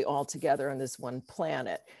are really all together on this one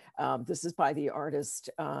planet. This is by the artist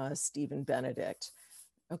Stephen Benedict.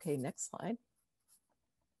 Okay, next slide.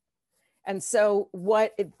 And so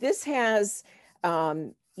what this has,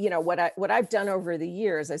 you know, what I've done over the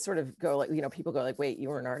years, I sort of go like, you know, people go like, wait, you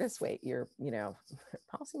were an artist? Wait, you're, you know,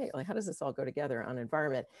 policymaker, like how does this all go together on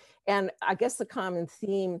environment? And I guess the common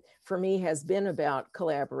theme for me has been about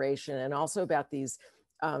collaboration, and also about these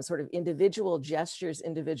sort of individual gestures,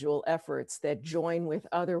 individual efforts that join with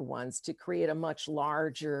other ones to create a much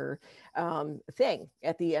larger thing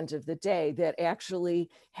at the end of the day that actually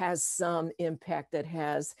has some impact, that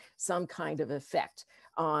has some kind of effect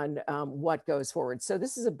on what goes forward. So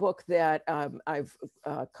this is a book that I've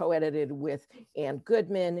co-edited with Ann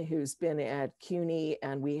Goodman, who's been at CUNY,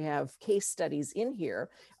 and we have case studies in here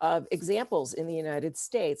of examples in the United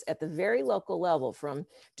States at the very local level, from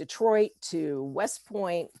Detroit to West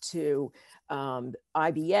Point to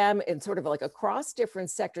IBM, and sort of like across different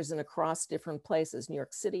sectors and across different places. New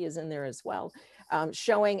York City is in there as well,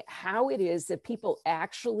 showing how it is that people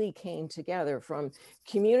actually came together from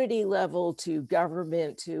community level to government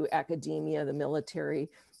to academia, the military,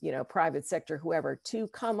 you know, private sector, whoever, to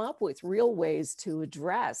come up with real ways to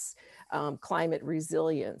address climate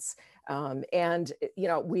resilience. And, you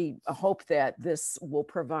know, we hope that this will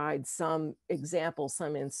provide some example,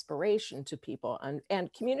 some inspiration to people.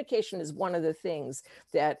 And communication is one of the things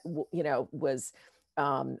that, you know, was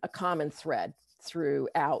a common thread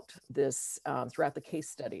throughout this, throughout the case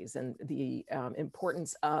studies, and the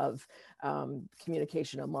importance of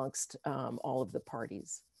communication amongst all of the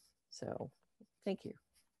parties. So thank you.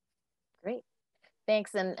 Great.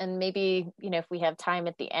 Thanks. And maybe, you know, if we have time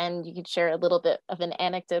at the end, you could share a little bit of an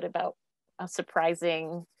anecdote about a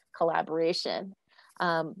surprising collaboration.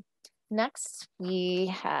 Next, we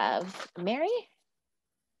have Mary.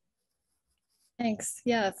 Thanks.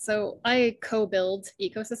 Yeah, so I co-build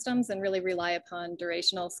ecosystems and really rely upon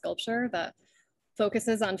durational sculpture that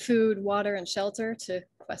focuses on food, water, and shelter to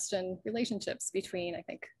question relationships between, I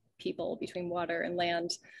think, people, between water and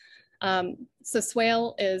land. So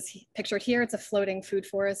Swale is pictured here. It's a floating food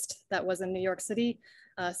forest that was in New York City,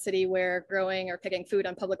 a city where growing or picking food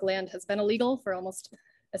on public land has been illegal for almost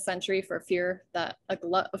a century, for fear that a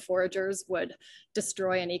glut of foragers would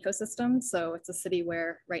destroy an ecosystem. So it's a city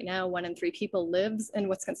where right now 1 in 3 people lives in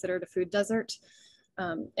what's considered a food desert.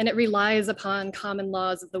 And it relies upon common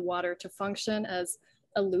laws of the water to function as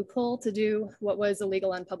a loophole to do what was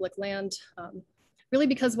illegal on public land. Really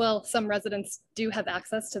because, well, some residents do have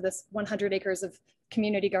access to this 100 acres of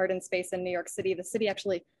community garden space in New York City. The city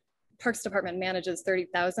actually, Parks Department manages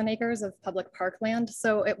 30,000 acres of public parkland.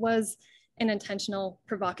 So it was an intentional,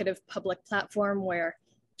 provocative public platform where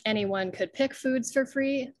anyone could pick foods for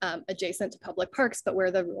free adjacent to public parks, but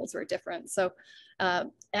where the rules were different. So at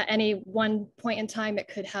any one point in time, it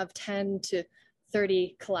could have 10 to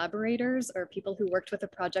 30 collaborators or people who worked with a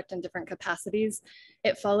project in different capacities.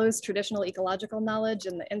 It follows traditional ecological knowledge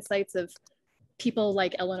and the insights of people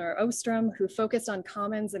like Eleanor Ostrom, who focused on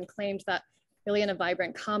commons and claimed that really in a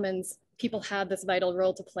vibrant commons, people had this vital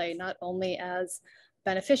role to play, not only as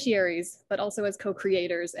beneficiaries, but also as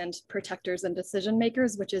co-creators and protectors and decision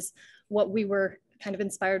makers, which is what we were kind of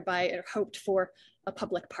inspired by or hoped for a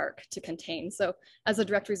public park to contain. So as a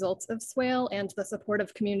direct result of Swale and the support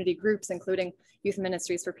of community groups, including Youth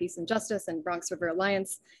Ministries for Peace and Justice and Bronx River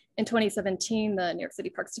Alliance, in 2017, the New York City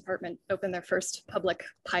Parks Department opened their first public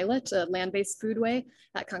pilot, a land-based foodway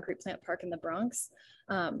at Concrete Plant Park in the Bronx.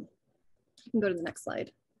 You can go to the next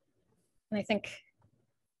slide. And I think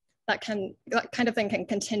that kind of thing can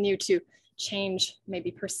continue to change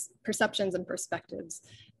maybe perceptions and perspectives.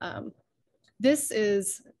 This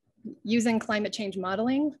is using climate change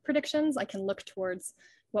modeling predictions. I can look towards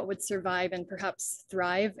what would survive and perhaps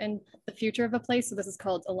thrive in the future of a place. So this is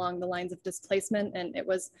called Along the Lines of Displacement. And it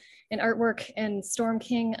was an artwork in Storm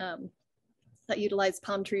King that utilized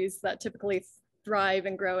palm trees that typically thrive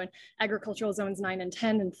and grow in agricultural zones 9 and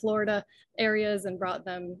 10 in Florida areas, and brought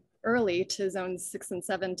them early to zones 6 and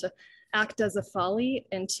 7 to act as a folly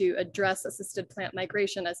and to address assisted plant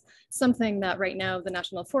migration as something that right now the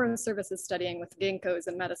National Forest Service is studying with ginkgos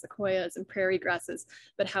and metasequoias and prairie grasses,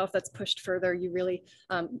 but how if that's pushed further, you really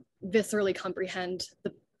viscerally comprehend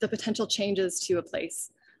the potential changes to a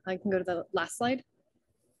place. I can go to the last slide.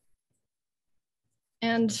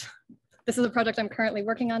 And this is a project I'm currently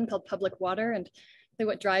working on called Public Water, and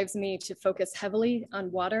what drives me to focus heavily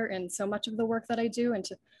on water in so much of the work that I do, and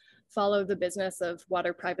to follow the business of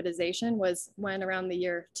water privatization was when around the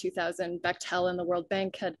year 2000, Bechtel and the World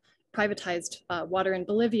Bank had privatized water in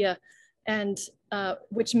Bolivia, and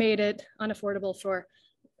which made it unaffordable for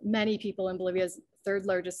many people in Bolivia's third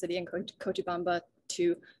largest city in Cochabamba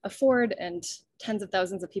to afford, and tens of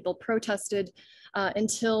thousands of people protested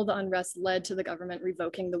until the unrest led to the government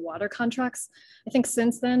revoking the water contracts. I think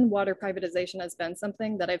since then, water privatization has been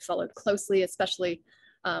something that I've followed closely, especially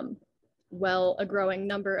while a growing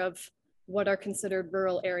number of what are considered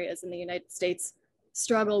rural areas in the United States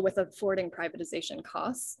struggle with affording privatization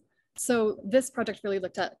costs. So this project really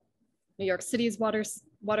looked at New York City's water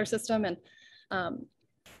system and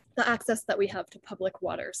the access that we have to public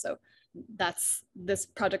water. So that's this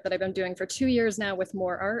project that I've been doing for 2 years now with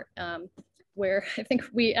More Art, where I think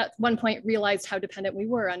we at one point realized how dependent we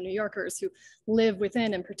were on New Yorkers who live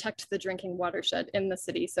within and protect the drinking watershed in the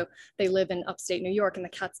city. So they live in upstate New York in the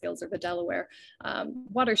Catskills or the Delaware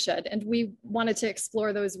watershed. And we wanted to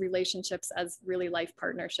explore those relationships as really life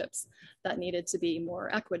partnerships that needed to be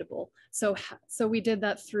more equitable. So we did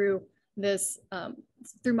that through this,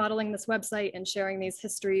 through modeling this website and sharing these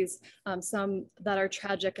histories, some that are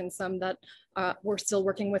tragic and some that we're still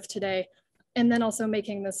working with today. And then also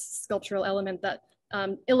making this sculptural element that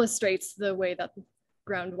illustrates the way that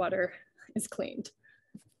groundwater is cleaned.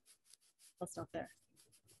 I'll stop there.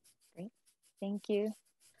 Great, thank you.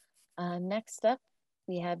 Next up,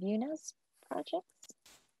 we have Yuna's projects.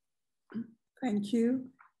 Thank you.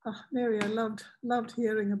 Mary, I loved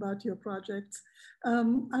hearing about your projects.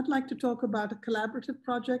 I'd like to talk about a collaborative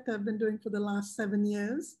project I've been doing for the last 7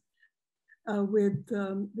 years with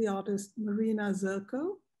the artist Marina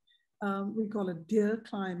Zerko. We call it Dear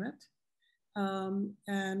Climate.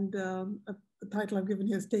 The title I've given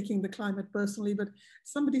here is Taking the Climate Personally, but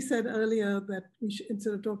somebody said earlier that we should,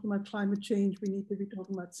 instead of talking about climate change, we need to be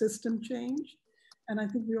talking about system change. And I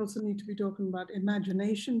think we also need to be talking about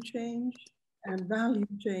imagination change and value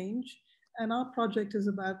change. And our project is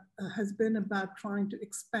about, has been about trying to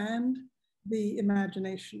expand the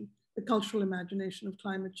imagination, the cultural imagination of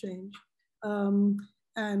climate change.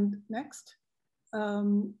 And next.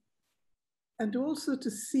 And also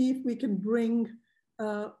to see if we can bring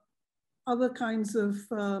other kinds of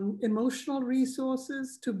emotional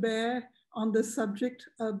resources to bear on this subject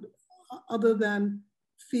other than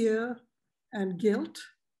fear and guilt,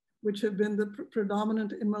 which have been the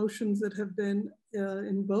predominant emotions that have been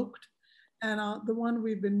invoked. And the one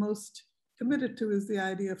we've been most committed to is the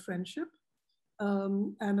idea of friendship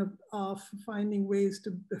and of finding ways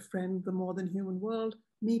to befriend the more than human world,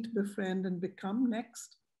 meet, befriend, and become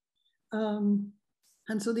next. And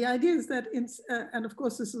so the idea is that, and of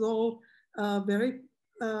course, this is all very,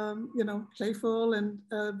 playful, and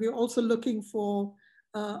we're also looking for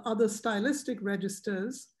other stylistic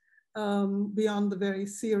registers beyond the very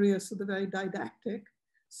serious or the very didactic.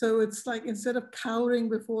 So it's like, instead of cowering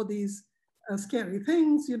before these scary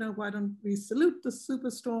things, why don't we salute the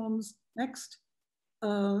superstorms? Next.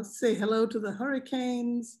 Say hello to the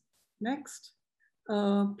hurricanes. Next.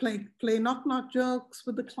 Play knock-knock jokes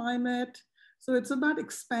with the climate. So it's about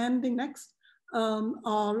expanding next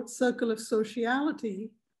our circle of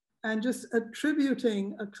sociality and just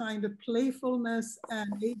attributing a kind of playfulness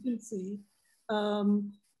and agency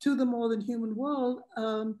to the more than human world,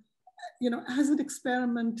 as an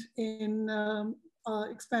experiment in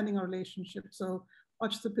expanding our relationship. So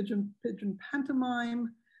watch the pigeon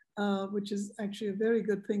pantomime, which is actually a very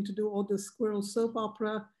good thing to do, or the squirrel soap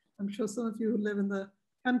opera. I'm sure some of you who live in the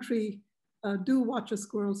country do watch a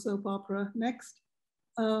squirrel soap opera. Next.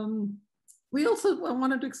 We also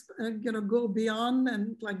wanted to, go beyond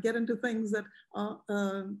and get into things that are,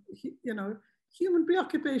 human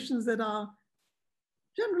preoccupations that are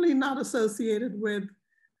generally not associated with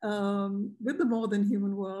the more than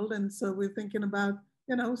human world. And so we're thinking about,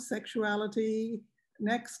 sexuality,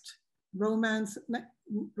 next, romance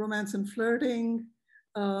and flirting,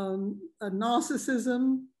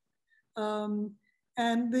 narcissism.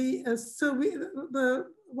 And the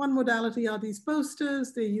one modality are these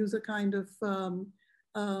posters. They use a kind of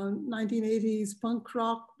 1980s punk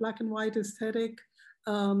rock, black and white aesthetic,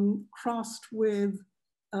 crossed with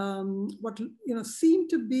what seem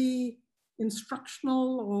to be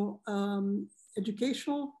instructional or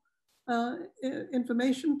educational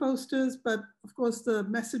information posters, but of course the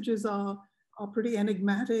messages are pretty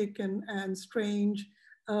enigmatic and strange.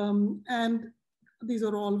 And these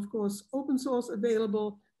are all, of course, open source,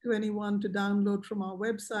 available to anyone to download from our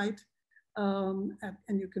website.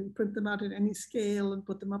 And you can print them out at any scale and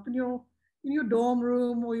put them up in your dorm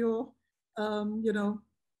room or your,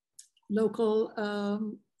 local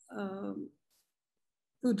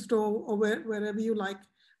food store or wherever you like.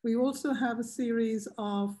 We also have a series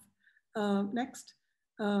of,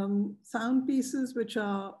 sound pieces, which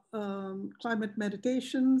are climate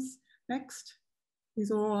meditations. Next. These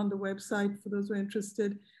are all on the website for those who are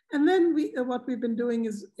interested. And then what we've been doing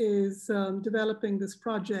is developing this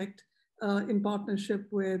project in partnership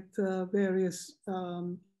with various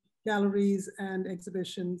galleries and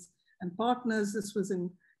exhibitions and partners. This was in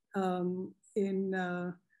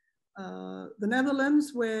the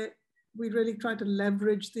Netherlands, where we really try to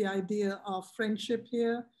leverage the idea of friendship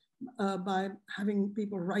here by having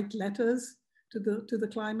people write letters to the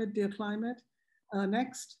climate, dear climate.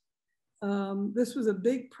 Next. This was a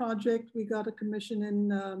big project. We got a commission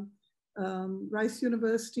in Rice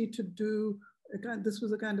University to do, this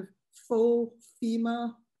was a kind of faux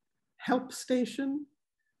FEMA help station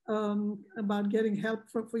about getting help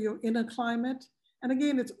for your inner climate. And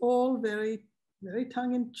again, it's all very, very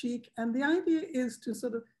tongue-in-cheek. And the idea is to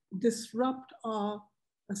sort of disrupt our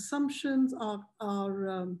assumptions,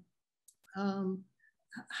 our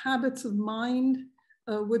habits of mind,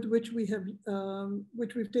 with which we've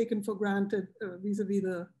taken for granted vis-a-vis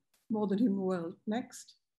the modern human world.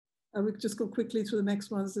 Next. We just go quickly through the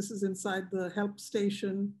next ones. This is inside the help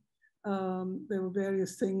station. There were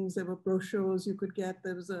various things. There were brochures you could get.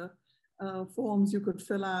 There was forms you could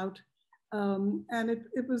fill out. And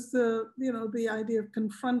it was the idea of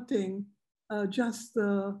confronting just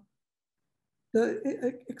the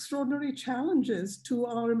extraordinary challenges to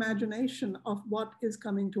our imagination of what is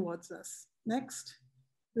coming towards us. Next.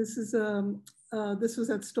 This was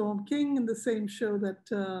at Storm King in the same show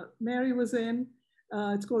that Mary was in.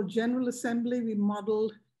 It's called General Assembly. We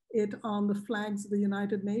modeled it on the flags of the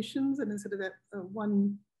United Nations, and instead of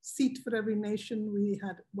one seat for every nation, we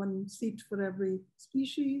had one seat for every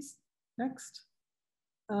species. Next.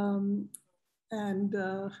 Again,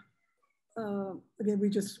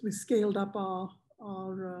 we scaled up our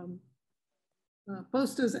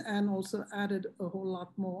posters and also added a whole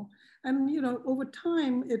lot more. And over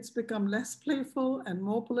time, it's become less playful and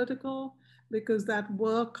more political, because that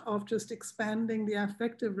work of just expanding the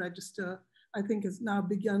affective register, I think, has now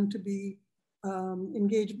begun to be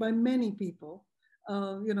engaged by many people.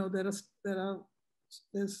 There's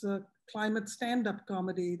climate stand-up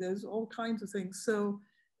comedy, there's all kinds of things. So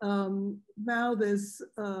now there's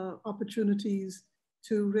opportunities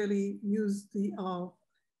to really use our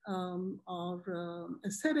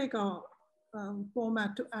aesthetic, our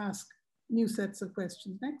format to ask new sets of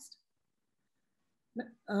questions. Next.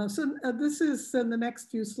 This is in the next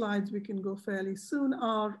few slides, we can go fairly soon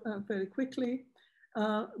or very quickly,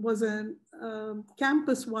 was a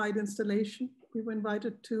campus-wide installation. We were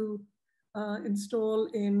invited to install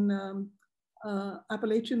in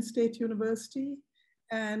Appalachian State University.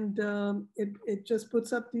 And it just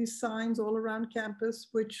puts up these signs all around campus,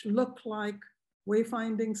 which look like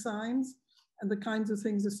wayfinding signs, and the kinds of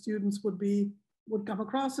things the students would come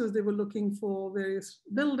across as they were looking for various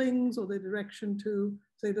buildings or the direction to,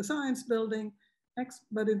 say, the science building. Next,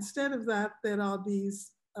 but instead of that, there are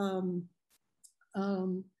these sort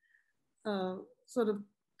of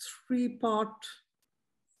three-part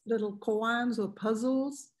little koans or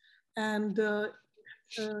puzzles, and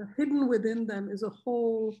hidden within them is a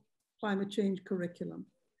whole climate change curriculum,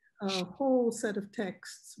 a whole set of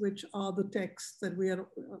texts, which are the texts that we are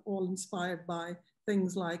all inspired by,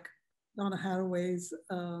 things like Donna Haraway's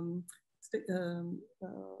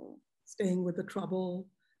Staying with the Trouble,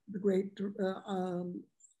 the great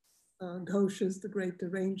Ghosh's The Great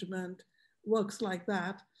Derangement, works like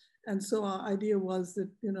that. And so our idea was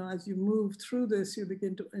that, as you move through this, you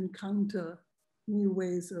begin to encounter new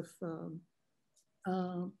ways of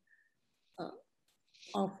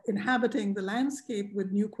inhabiting the landscape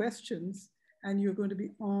with new questions, and you're going to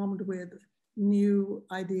be armed with new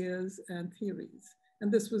ideas and theories.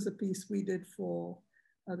 And this was a piece we did for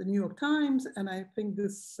the New York Times, and I think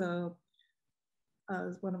this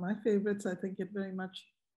is one of my favorites. I think it very much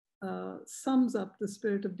sums up the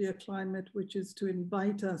spirit of Dear Climate, which is to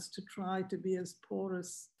invite us to try to be as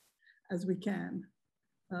porous as we can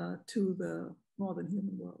to the modern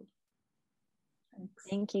human world. Thanks.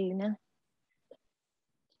 Thank you, Una.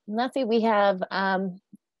 Lastly, we have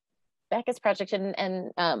Becca's project,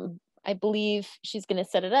 and I believe she's going to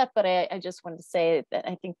set it up, but I just wanted to say that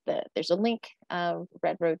I think that there's a link,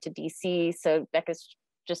 Red Road to DC. So Becca's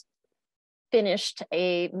just finished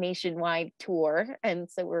a nationwide tour, and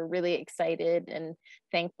so we're really excited and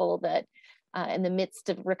thankful that in the midst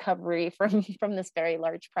of recovery from this very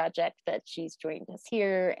large project, that she's joined us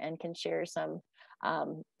here and can share some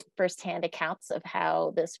firsthand accounts of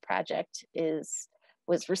how this project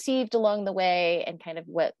was received along the way, and kind of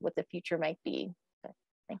what the future might be. But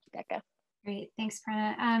thank you, Becca. Great, thanks,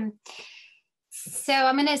 Prerana. So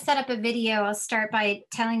I'm going to set up a video. I'll start by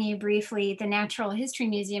telling you briefly, the Natural History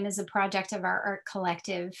Museum is a project of our art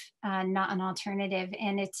collective, not an alternative.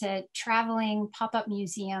 And it's a traveling pop-up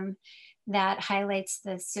museum that highlights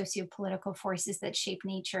the socio-political forces that shape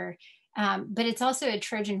nature. But it's also a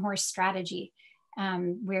Trojan horse strategy,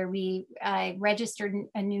 where we registered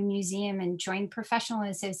a new museum and joined professional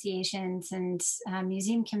associations and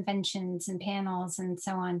museum conventions and panels and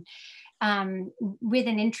so on, with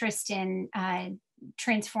an interest in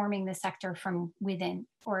transforming the sector from within,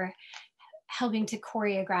 or helping to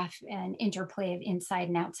choreograph an interplay of inside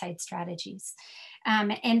and outside strategies,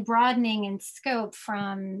 and broadening in scope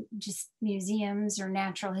from just museums or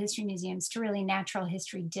natural history museums to really natural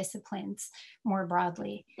history disciplines more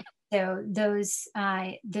broadly. So those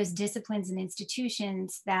disciplines and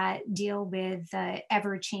institutions that deal with the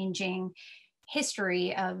ever-changing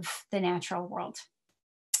history of the natural world.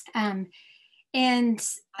 I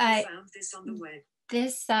found this on the web.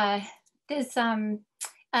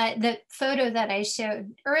 The photo that I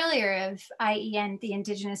showed earlier of IEN, the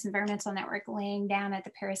Indigenous Environmental Network, laying down at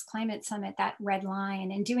the Paris Climate Summit, that red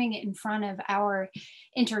line, and doing it in front of our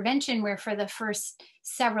intervention, where for the first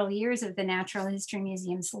several years of the Natural History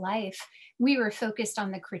Museum's life, we were focused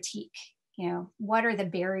on the critique. You know, what are the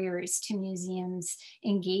barriers to museums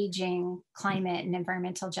engaging climate and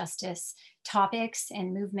environmental justice topics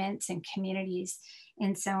and movements and communities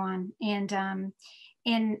and so on.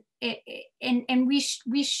 And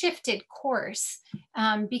we shifted course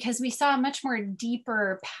because we saw a much more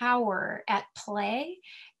deeper power at play,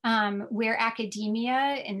 where academia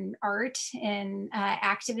and art and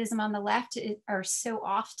activism on the left are so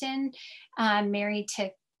often married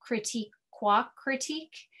to critique qua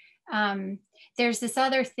critique. There's this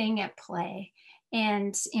other thing at play.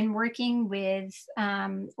 And in working with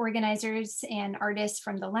organizers and artists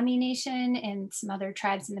from the Lummi Nation and some other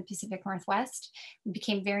tribes in the Pacific Northwest, we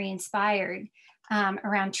became very inspired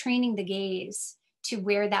around training the gaze to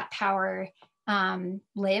where that power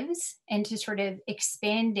lives, and to sort of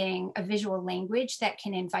expanding a visual language that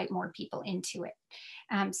can invite more people into it.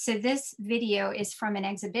 So this video is from an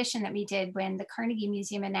exhibition that we did when the Carnegie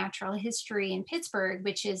Museum of Natural History in Pittsburgh,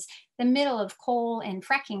 which is the middle of coal and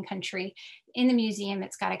fracking country. In the museum,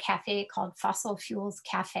 it's got a cafe called Fossil Fuels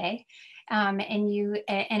Cafe, and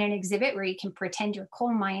an exhibit where you can pretend you're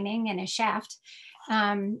coal mining in a shaft.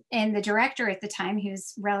 And the director at the time,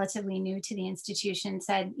 who's relatively new to the institution,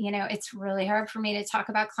 said, you know, it's really hard for me to talk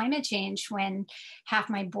about climate change when half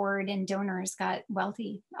my board and donors got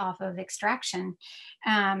wealthy off of extraction.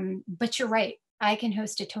 But you're right, I can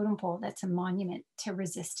host a totem pole that's a monument to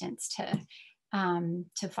resistance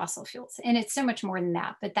to fossil fuels. And it's so much more than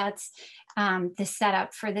that, but that's the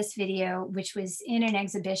setup for this video, which was in an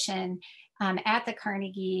exhibition at the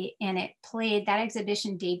Carnegie, and that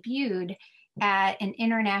exhibition debuted at an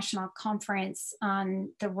international conference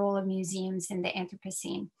on the role of museums in the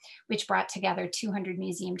Anthropocene, which brought together 200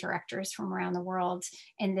 museum directors from around the world.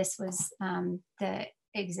 And this was the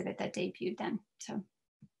exhibit that debuted then. So.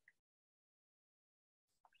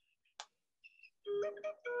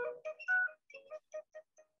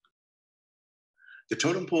 The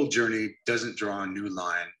totem pole journey doesn't draw a new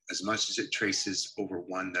line as much as it traces over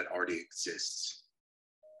one that already exists,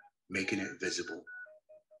 making it visible.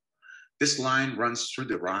 This line runs through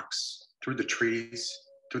the rocks, through the trees,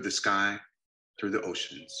 through the sky, through the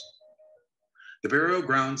oceans. The burial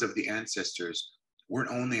grounds of the ancestors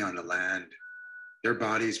weren't only on the land, their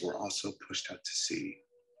bodies were also pushed out to sea.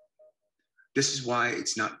 This is why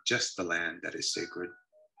it's not just the land that is sacred,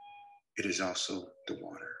 it is also the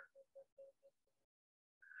water.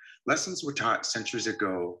 Lessons were taught centuries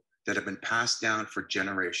ago that have been passed down for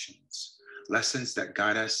generations, lessons that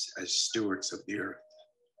guide us as stewards of the earth.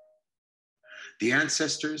 The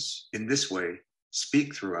ancestors, in this way,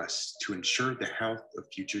 speak through us to ensure the health of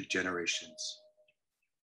future generations.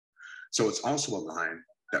 So it's also a line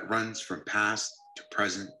that runs from past to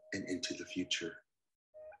present and into the future.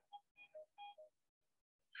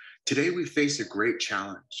 Today we face a great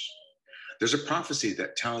challenge. There's a prophecy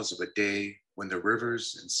that tells of a day when the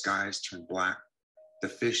rivers and skies turn black, the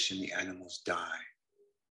fish and the animals die.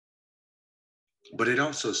 But it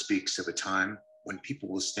also speaks of a time when people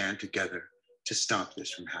will stand together to stop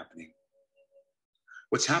this from happening.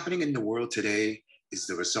 What's happening in the world today is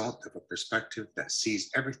the result of a perspective that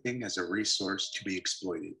sees everything as a resource to be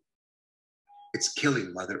exploited. It's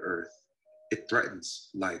killing Mother Earth. It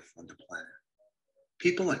threatens life on the planet.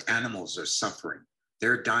 People and animals are suffering.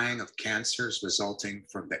 They're dying of cancers resulting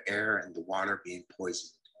from the air and the water being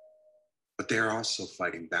poisoned. But they're also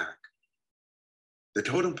fighting back. The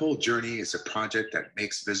Totem Pole Journey is a project that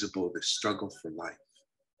makes visible the struggle for life.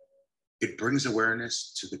 It brings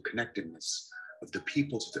awareness to the connectedness of the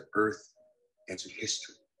people to the earth and to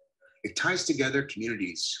history. It ties together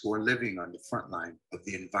communities who are living on the front line of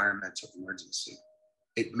the environmental emergency.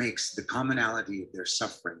 It makes the commonality of their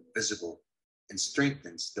suffering visible and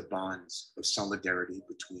strengthens the bonds of solidarity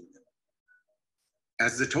between them.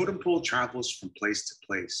 As the totem pole travels from place to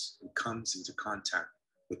place and comes into contact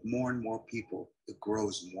with more and more people, it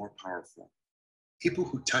grows more powerful. People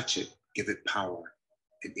who touch it give it power,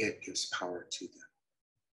 and it gives power to them.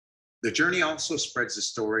 The journey also spreads the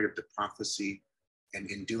story of the prophecy, and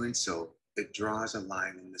in doing so, it draws a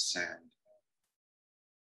line in the sand.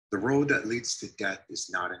 The road that leads to death is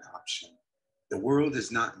not an option. The world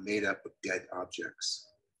is not made up of dead objects,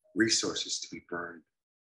 resources to be burned.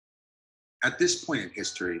 At this point in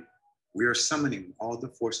history, we are summoning all the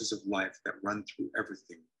forces of life that run through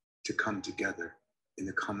everything to come together in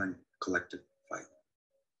the common collective fight.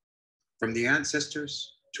 From the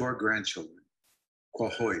ancestors to our grandchildren,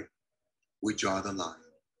 Kwahoe, we draw the line.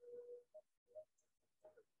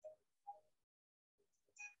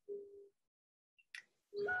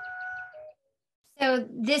 So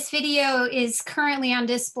this video is currently on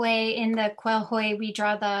display in the Kwahoe We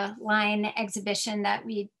Draw the Line exhibition that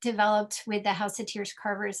we developed with the House of Tears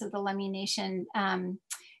Carvers of the Lummi Nation.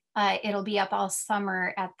 It'll be up all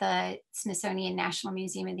summer at the Smithsonian National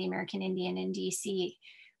Museum of the American Indian in DC,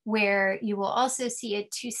 where you will also see a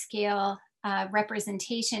 2-scale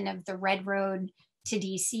representation of the Red Road to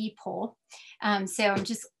DC pole. So I'm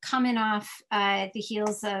just coming off the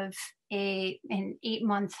heels of an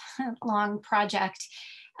 8-month long project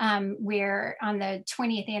where on the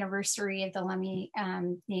 20th anniversary of the Lummi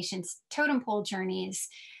Nation's totem pole journeys,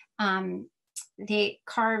 they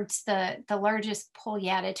carved the largest pole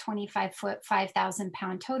yet, a 25-foot,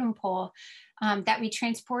 5,000-pound totem pole that we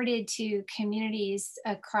transported to communities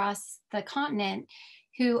across the continent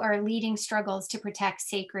who are leading struggles to protect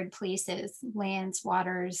sacred places, lands,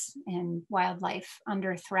 waters, and wildlife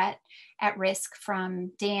under threat, at risk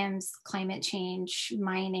from dams, climate change,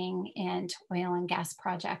 mining, and oil and gas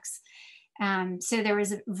projects. So there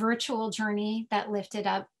was a virtual journey that lifted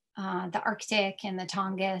up the Arctic and the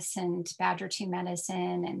Tongass and Badger 2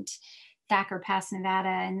 Medicine and Thacker Pass, Nevada,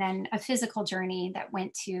 and then a physical journey that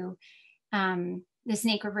went to the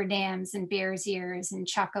Snake River Dams and Bears Ears and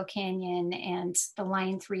Chaco Canyon and the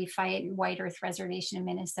Line 3 fight and White Earth Reservation in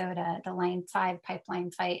Minnesota, the Line 5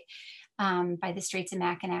 pipeline fight by the Straits of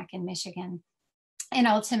Mackinac in Michigan, and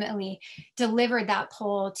ultimately delivered that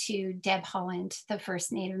pole to Deb Holland, the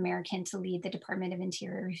first Native American to lead the Department of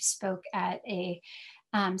Interior, who spoke at a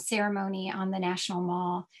ceremony on the National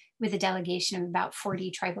Mall with a delegation of about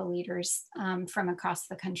 40 tribal leaders from across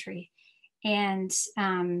the country. And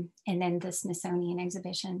then the Smithsonian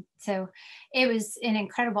exhibition. So it was an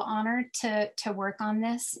incredible honor to work on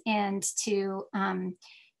this and to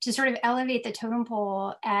sort of elevate the totem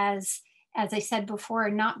pole as I said before,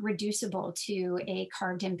 not reducible to a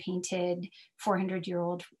carved and painted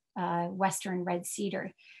 400-year-old Western red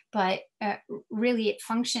cedar, but really it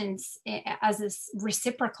functions as this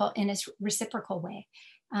reciprocal way.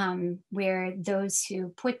 Where those who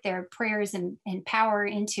put their prayers and power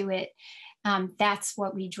into it, that's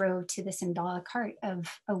what we drove to the symbolic heart of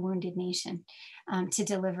a wounded nation, to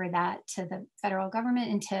deliver that to the federal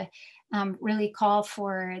government and to really call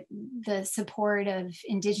for the support of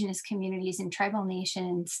indigenous communities and tribal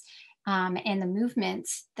nations and the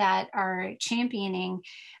movements that are championing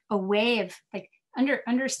a way of like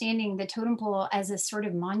understanding the totem pole as a sort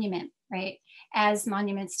of monument, right? As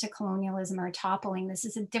monuments to colonialism are toppling, this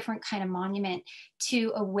is a different kind of monument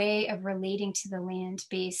to a way of relating to the land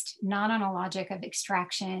based not on a logic of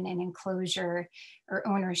extraction and enclosure or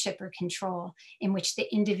ownership or control, in which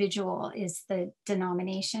the individual is the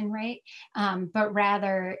denomination, right? But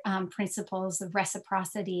rather principles of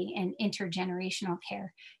reciprocity and intergenerational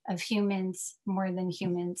care of humans more than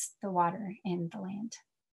humans, the water and the land.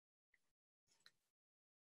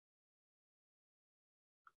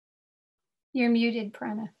 You're muted,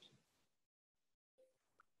 Prerana.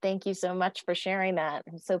 Thank you so much for sharing that.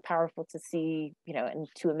 It's so powerful to see, and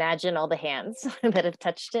to imagine all the hands that have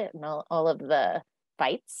touched it and all of the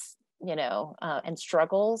fights, and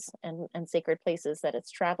struggles and sacred places that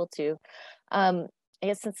it's traveled to. I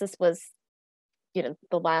guess since this was, the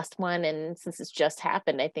last one, and since it's just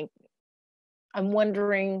happened, I think I'm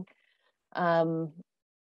wondering, how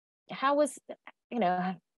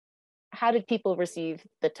did people receive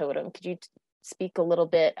the totem? Could you speak a little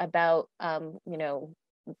bit about, and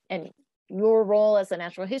your role as a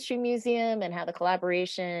Natural History Museum and how the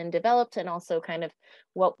collaboration developed, and also kind of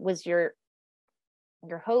what was your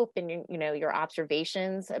hope and your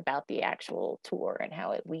observations about the actual tour and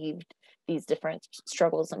how it weaved these different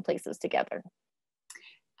struggles and places together.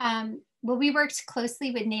 Well, we worked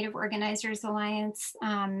closely with Native Organizers Alliance,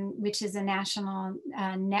 which is a national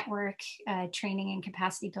network, training and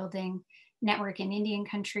capacity building network in Indian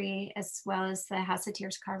country, as well as the House of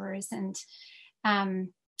Tears Carvers. And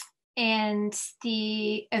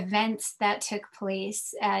the events that took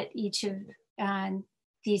place at each of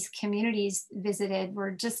these communities visited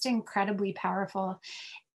were just incredibly powerful.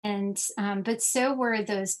 And but so were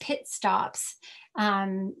those pit stops,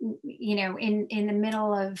 in the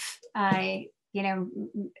middle of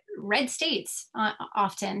red states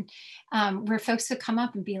often, where folks would come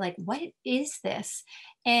up and be like, "What is this?"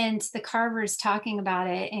 And the carvers talking about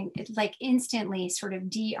it and like instantly sort of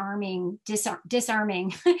disarming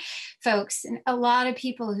folks. And a lot of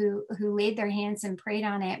people who laid their hands and prayed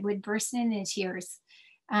on it would burst into tears.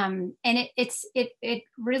 And it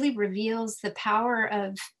really reveals the power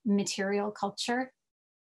of material culture,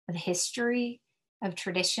 of history, of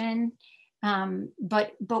tradition.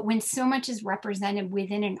 But when so much is represented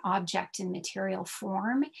within an object in material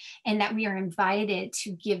form, and that we are invited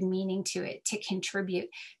to give meaning to it, to contribute.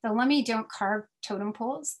 The Lummi don't carve totem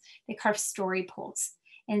poles, they carve story poles.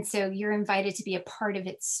 And so you're invited to be a part of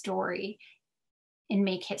its story and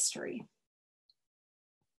make history.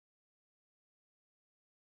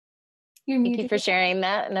 Thank you for sharing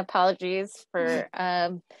that, and apologies for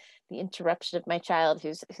the interruption of my child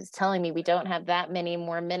who's telling me we don't have that many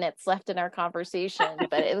more minutes left in our conversation,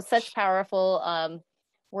 but it was such powerful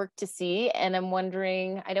work to see. And I'm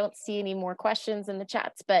wondering, I don't see any more questions in the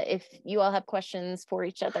chats, but if you all have questions for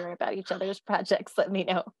each other about each other's projects, let me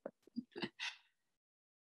know.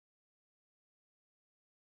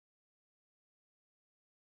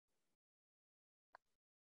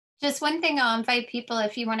 Just one thing, I'll invite people,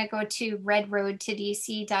 if you want to go to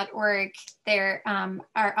redroadtodc.org, there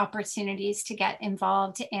are opportunities to get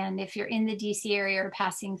involved. And if you're in the DC area or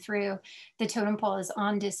passing through, the totem pole is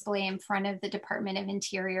on display in front of the Department of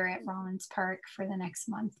Interior at Rollins Park for the next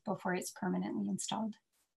month before it's permanently installed.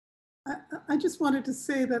 I just wanted to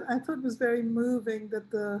say that I thought it was very moving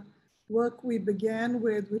that the work we began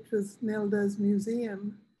with, which was Nilda's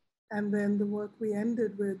museum, and then the work we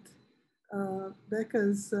ended with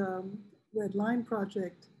Becca's Red Line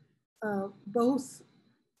project, both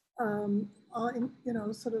are,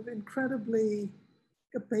 sort of incredibly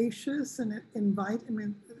capacious and invite. I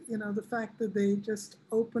mean, the fact that they just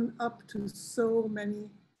open up to so many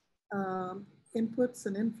inputs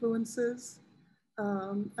and influences.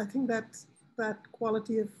 I think that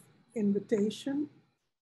quality of invitation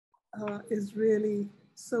is really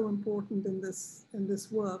so important in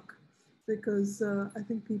this work, because I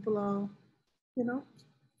think people are,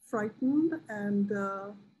 frightened and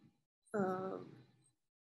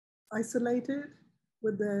isolated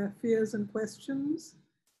with their fears and questions.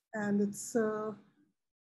 And it's, I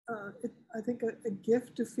think, a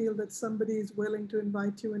gift to feel that somebody is willing to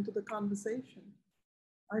invite you into the conversation.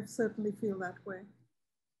 I certainly feel that way.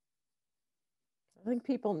 I think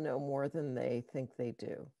people know more than they think they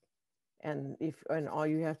do. And all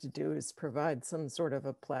you have to do is provide some sort of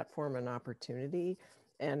a platform and opportunity,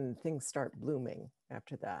 and things start blooming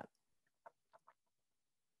after that.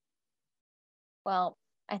 Well,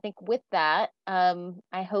 I think with that,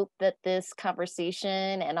 I hope that this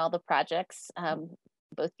conversation and all the projects,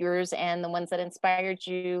 both yours and the ones that inspired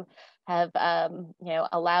you, have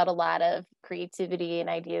allowed a lot of creativity and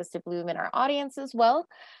ideas to bloom in our audience as well.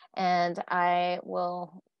 And I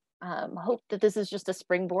will hope that this is just a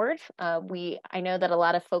springboard. I know that a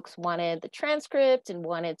lot of folks wanted the transcript and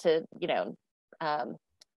wanted to,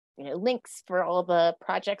 links for all the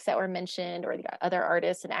projects that were mentioned, or the other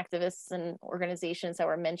artists and activists and organizations that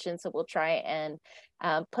were mentioned. So we'll try and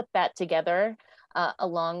put that together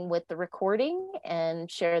along with the recording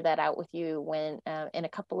and share that out with you when in a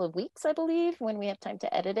couple of weeks, I believe, when we have time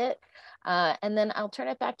to edit it. And then I'll turn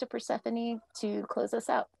it back to Persephone to close us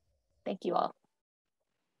out. Thank you all.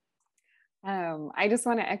 I just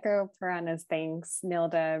want to echo Prerana's thanks,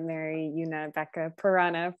 Nilda, Mary, Yuna, Becca,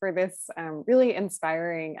 Prerana, for this really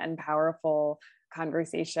inspiring and powerful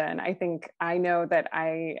conversation. I know that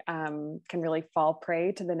I can really fall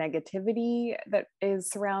prey to the negativity that is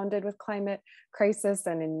surrounded with climate crisis.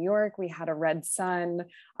 And in New York, we had a red sun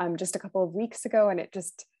just a couple of weeks ago, and it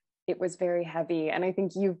was very heavy. And I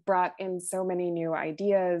think you've brought in so many new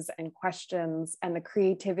ideas and questions, and the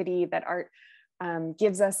creativity that art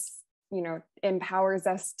gives us, empowers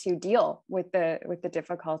us to deal with the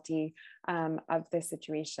difficulty of the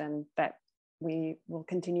situation that we will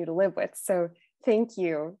continue to live with. So Thank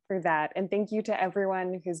you for that. And thank you to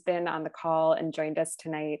everyone who's been on the call and joined us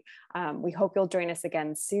tonight. We hope you'll join us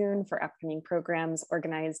again soon for upcoming programs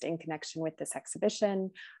organized in connection with this exhibition.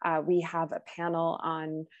 We have a panel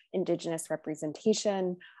on Indigenous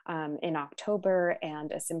representation in October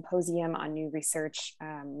and a symposium on new research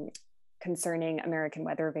concerning American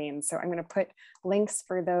Weathervanes. So I'm going to put links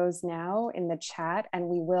for those now in the chat, and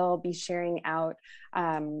we will be sharing out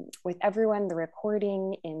with everyone the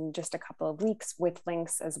recording in just a couple of weeks with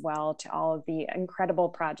links as well to all of the incredible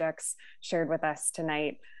projects shared with us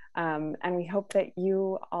tonight. And we hope that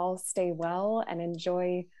you all stay well and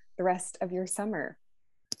enjoy the rest of your summer.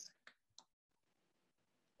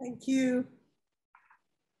 Thank you.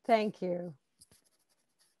 Thank you.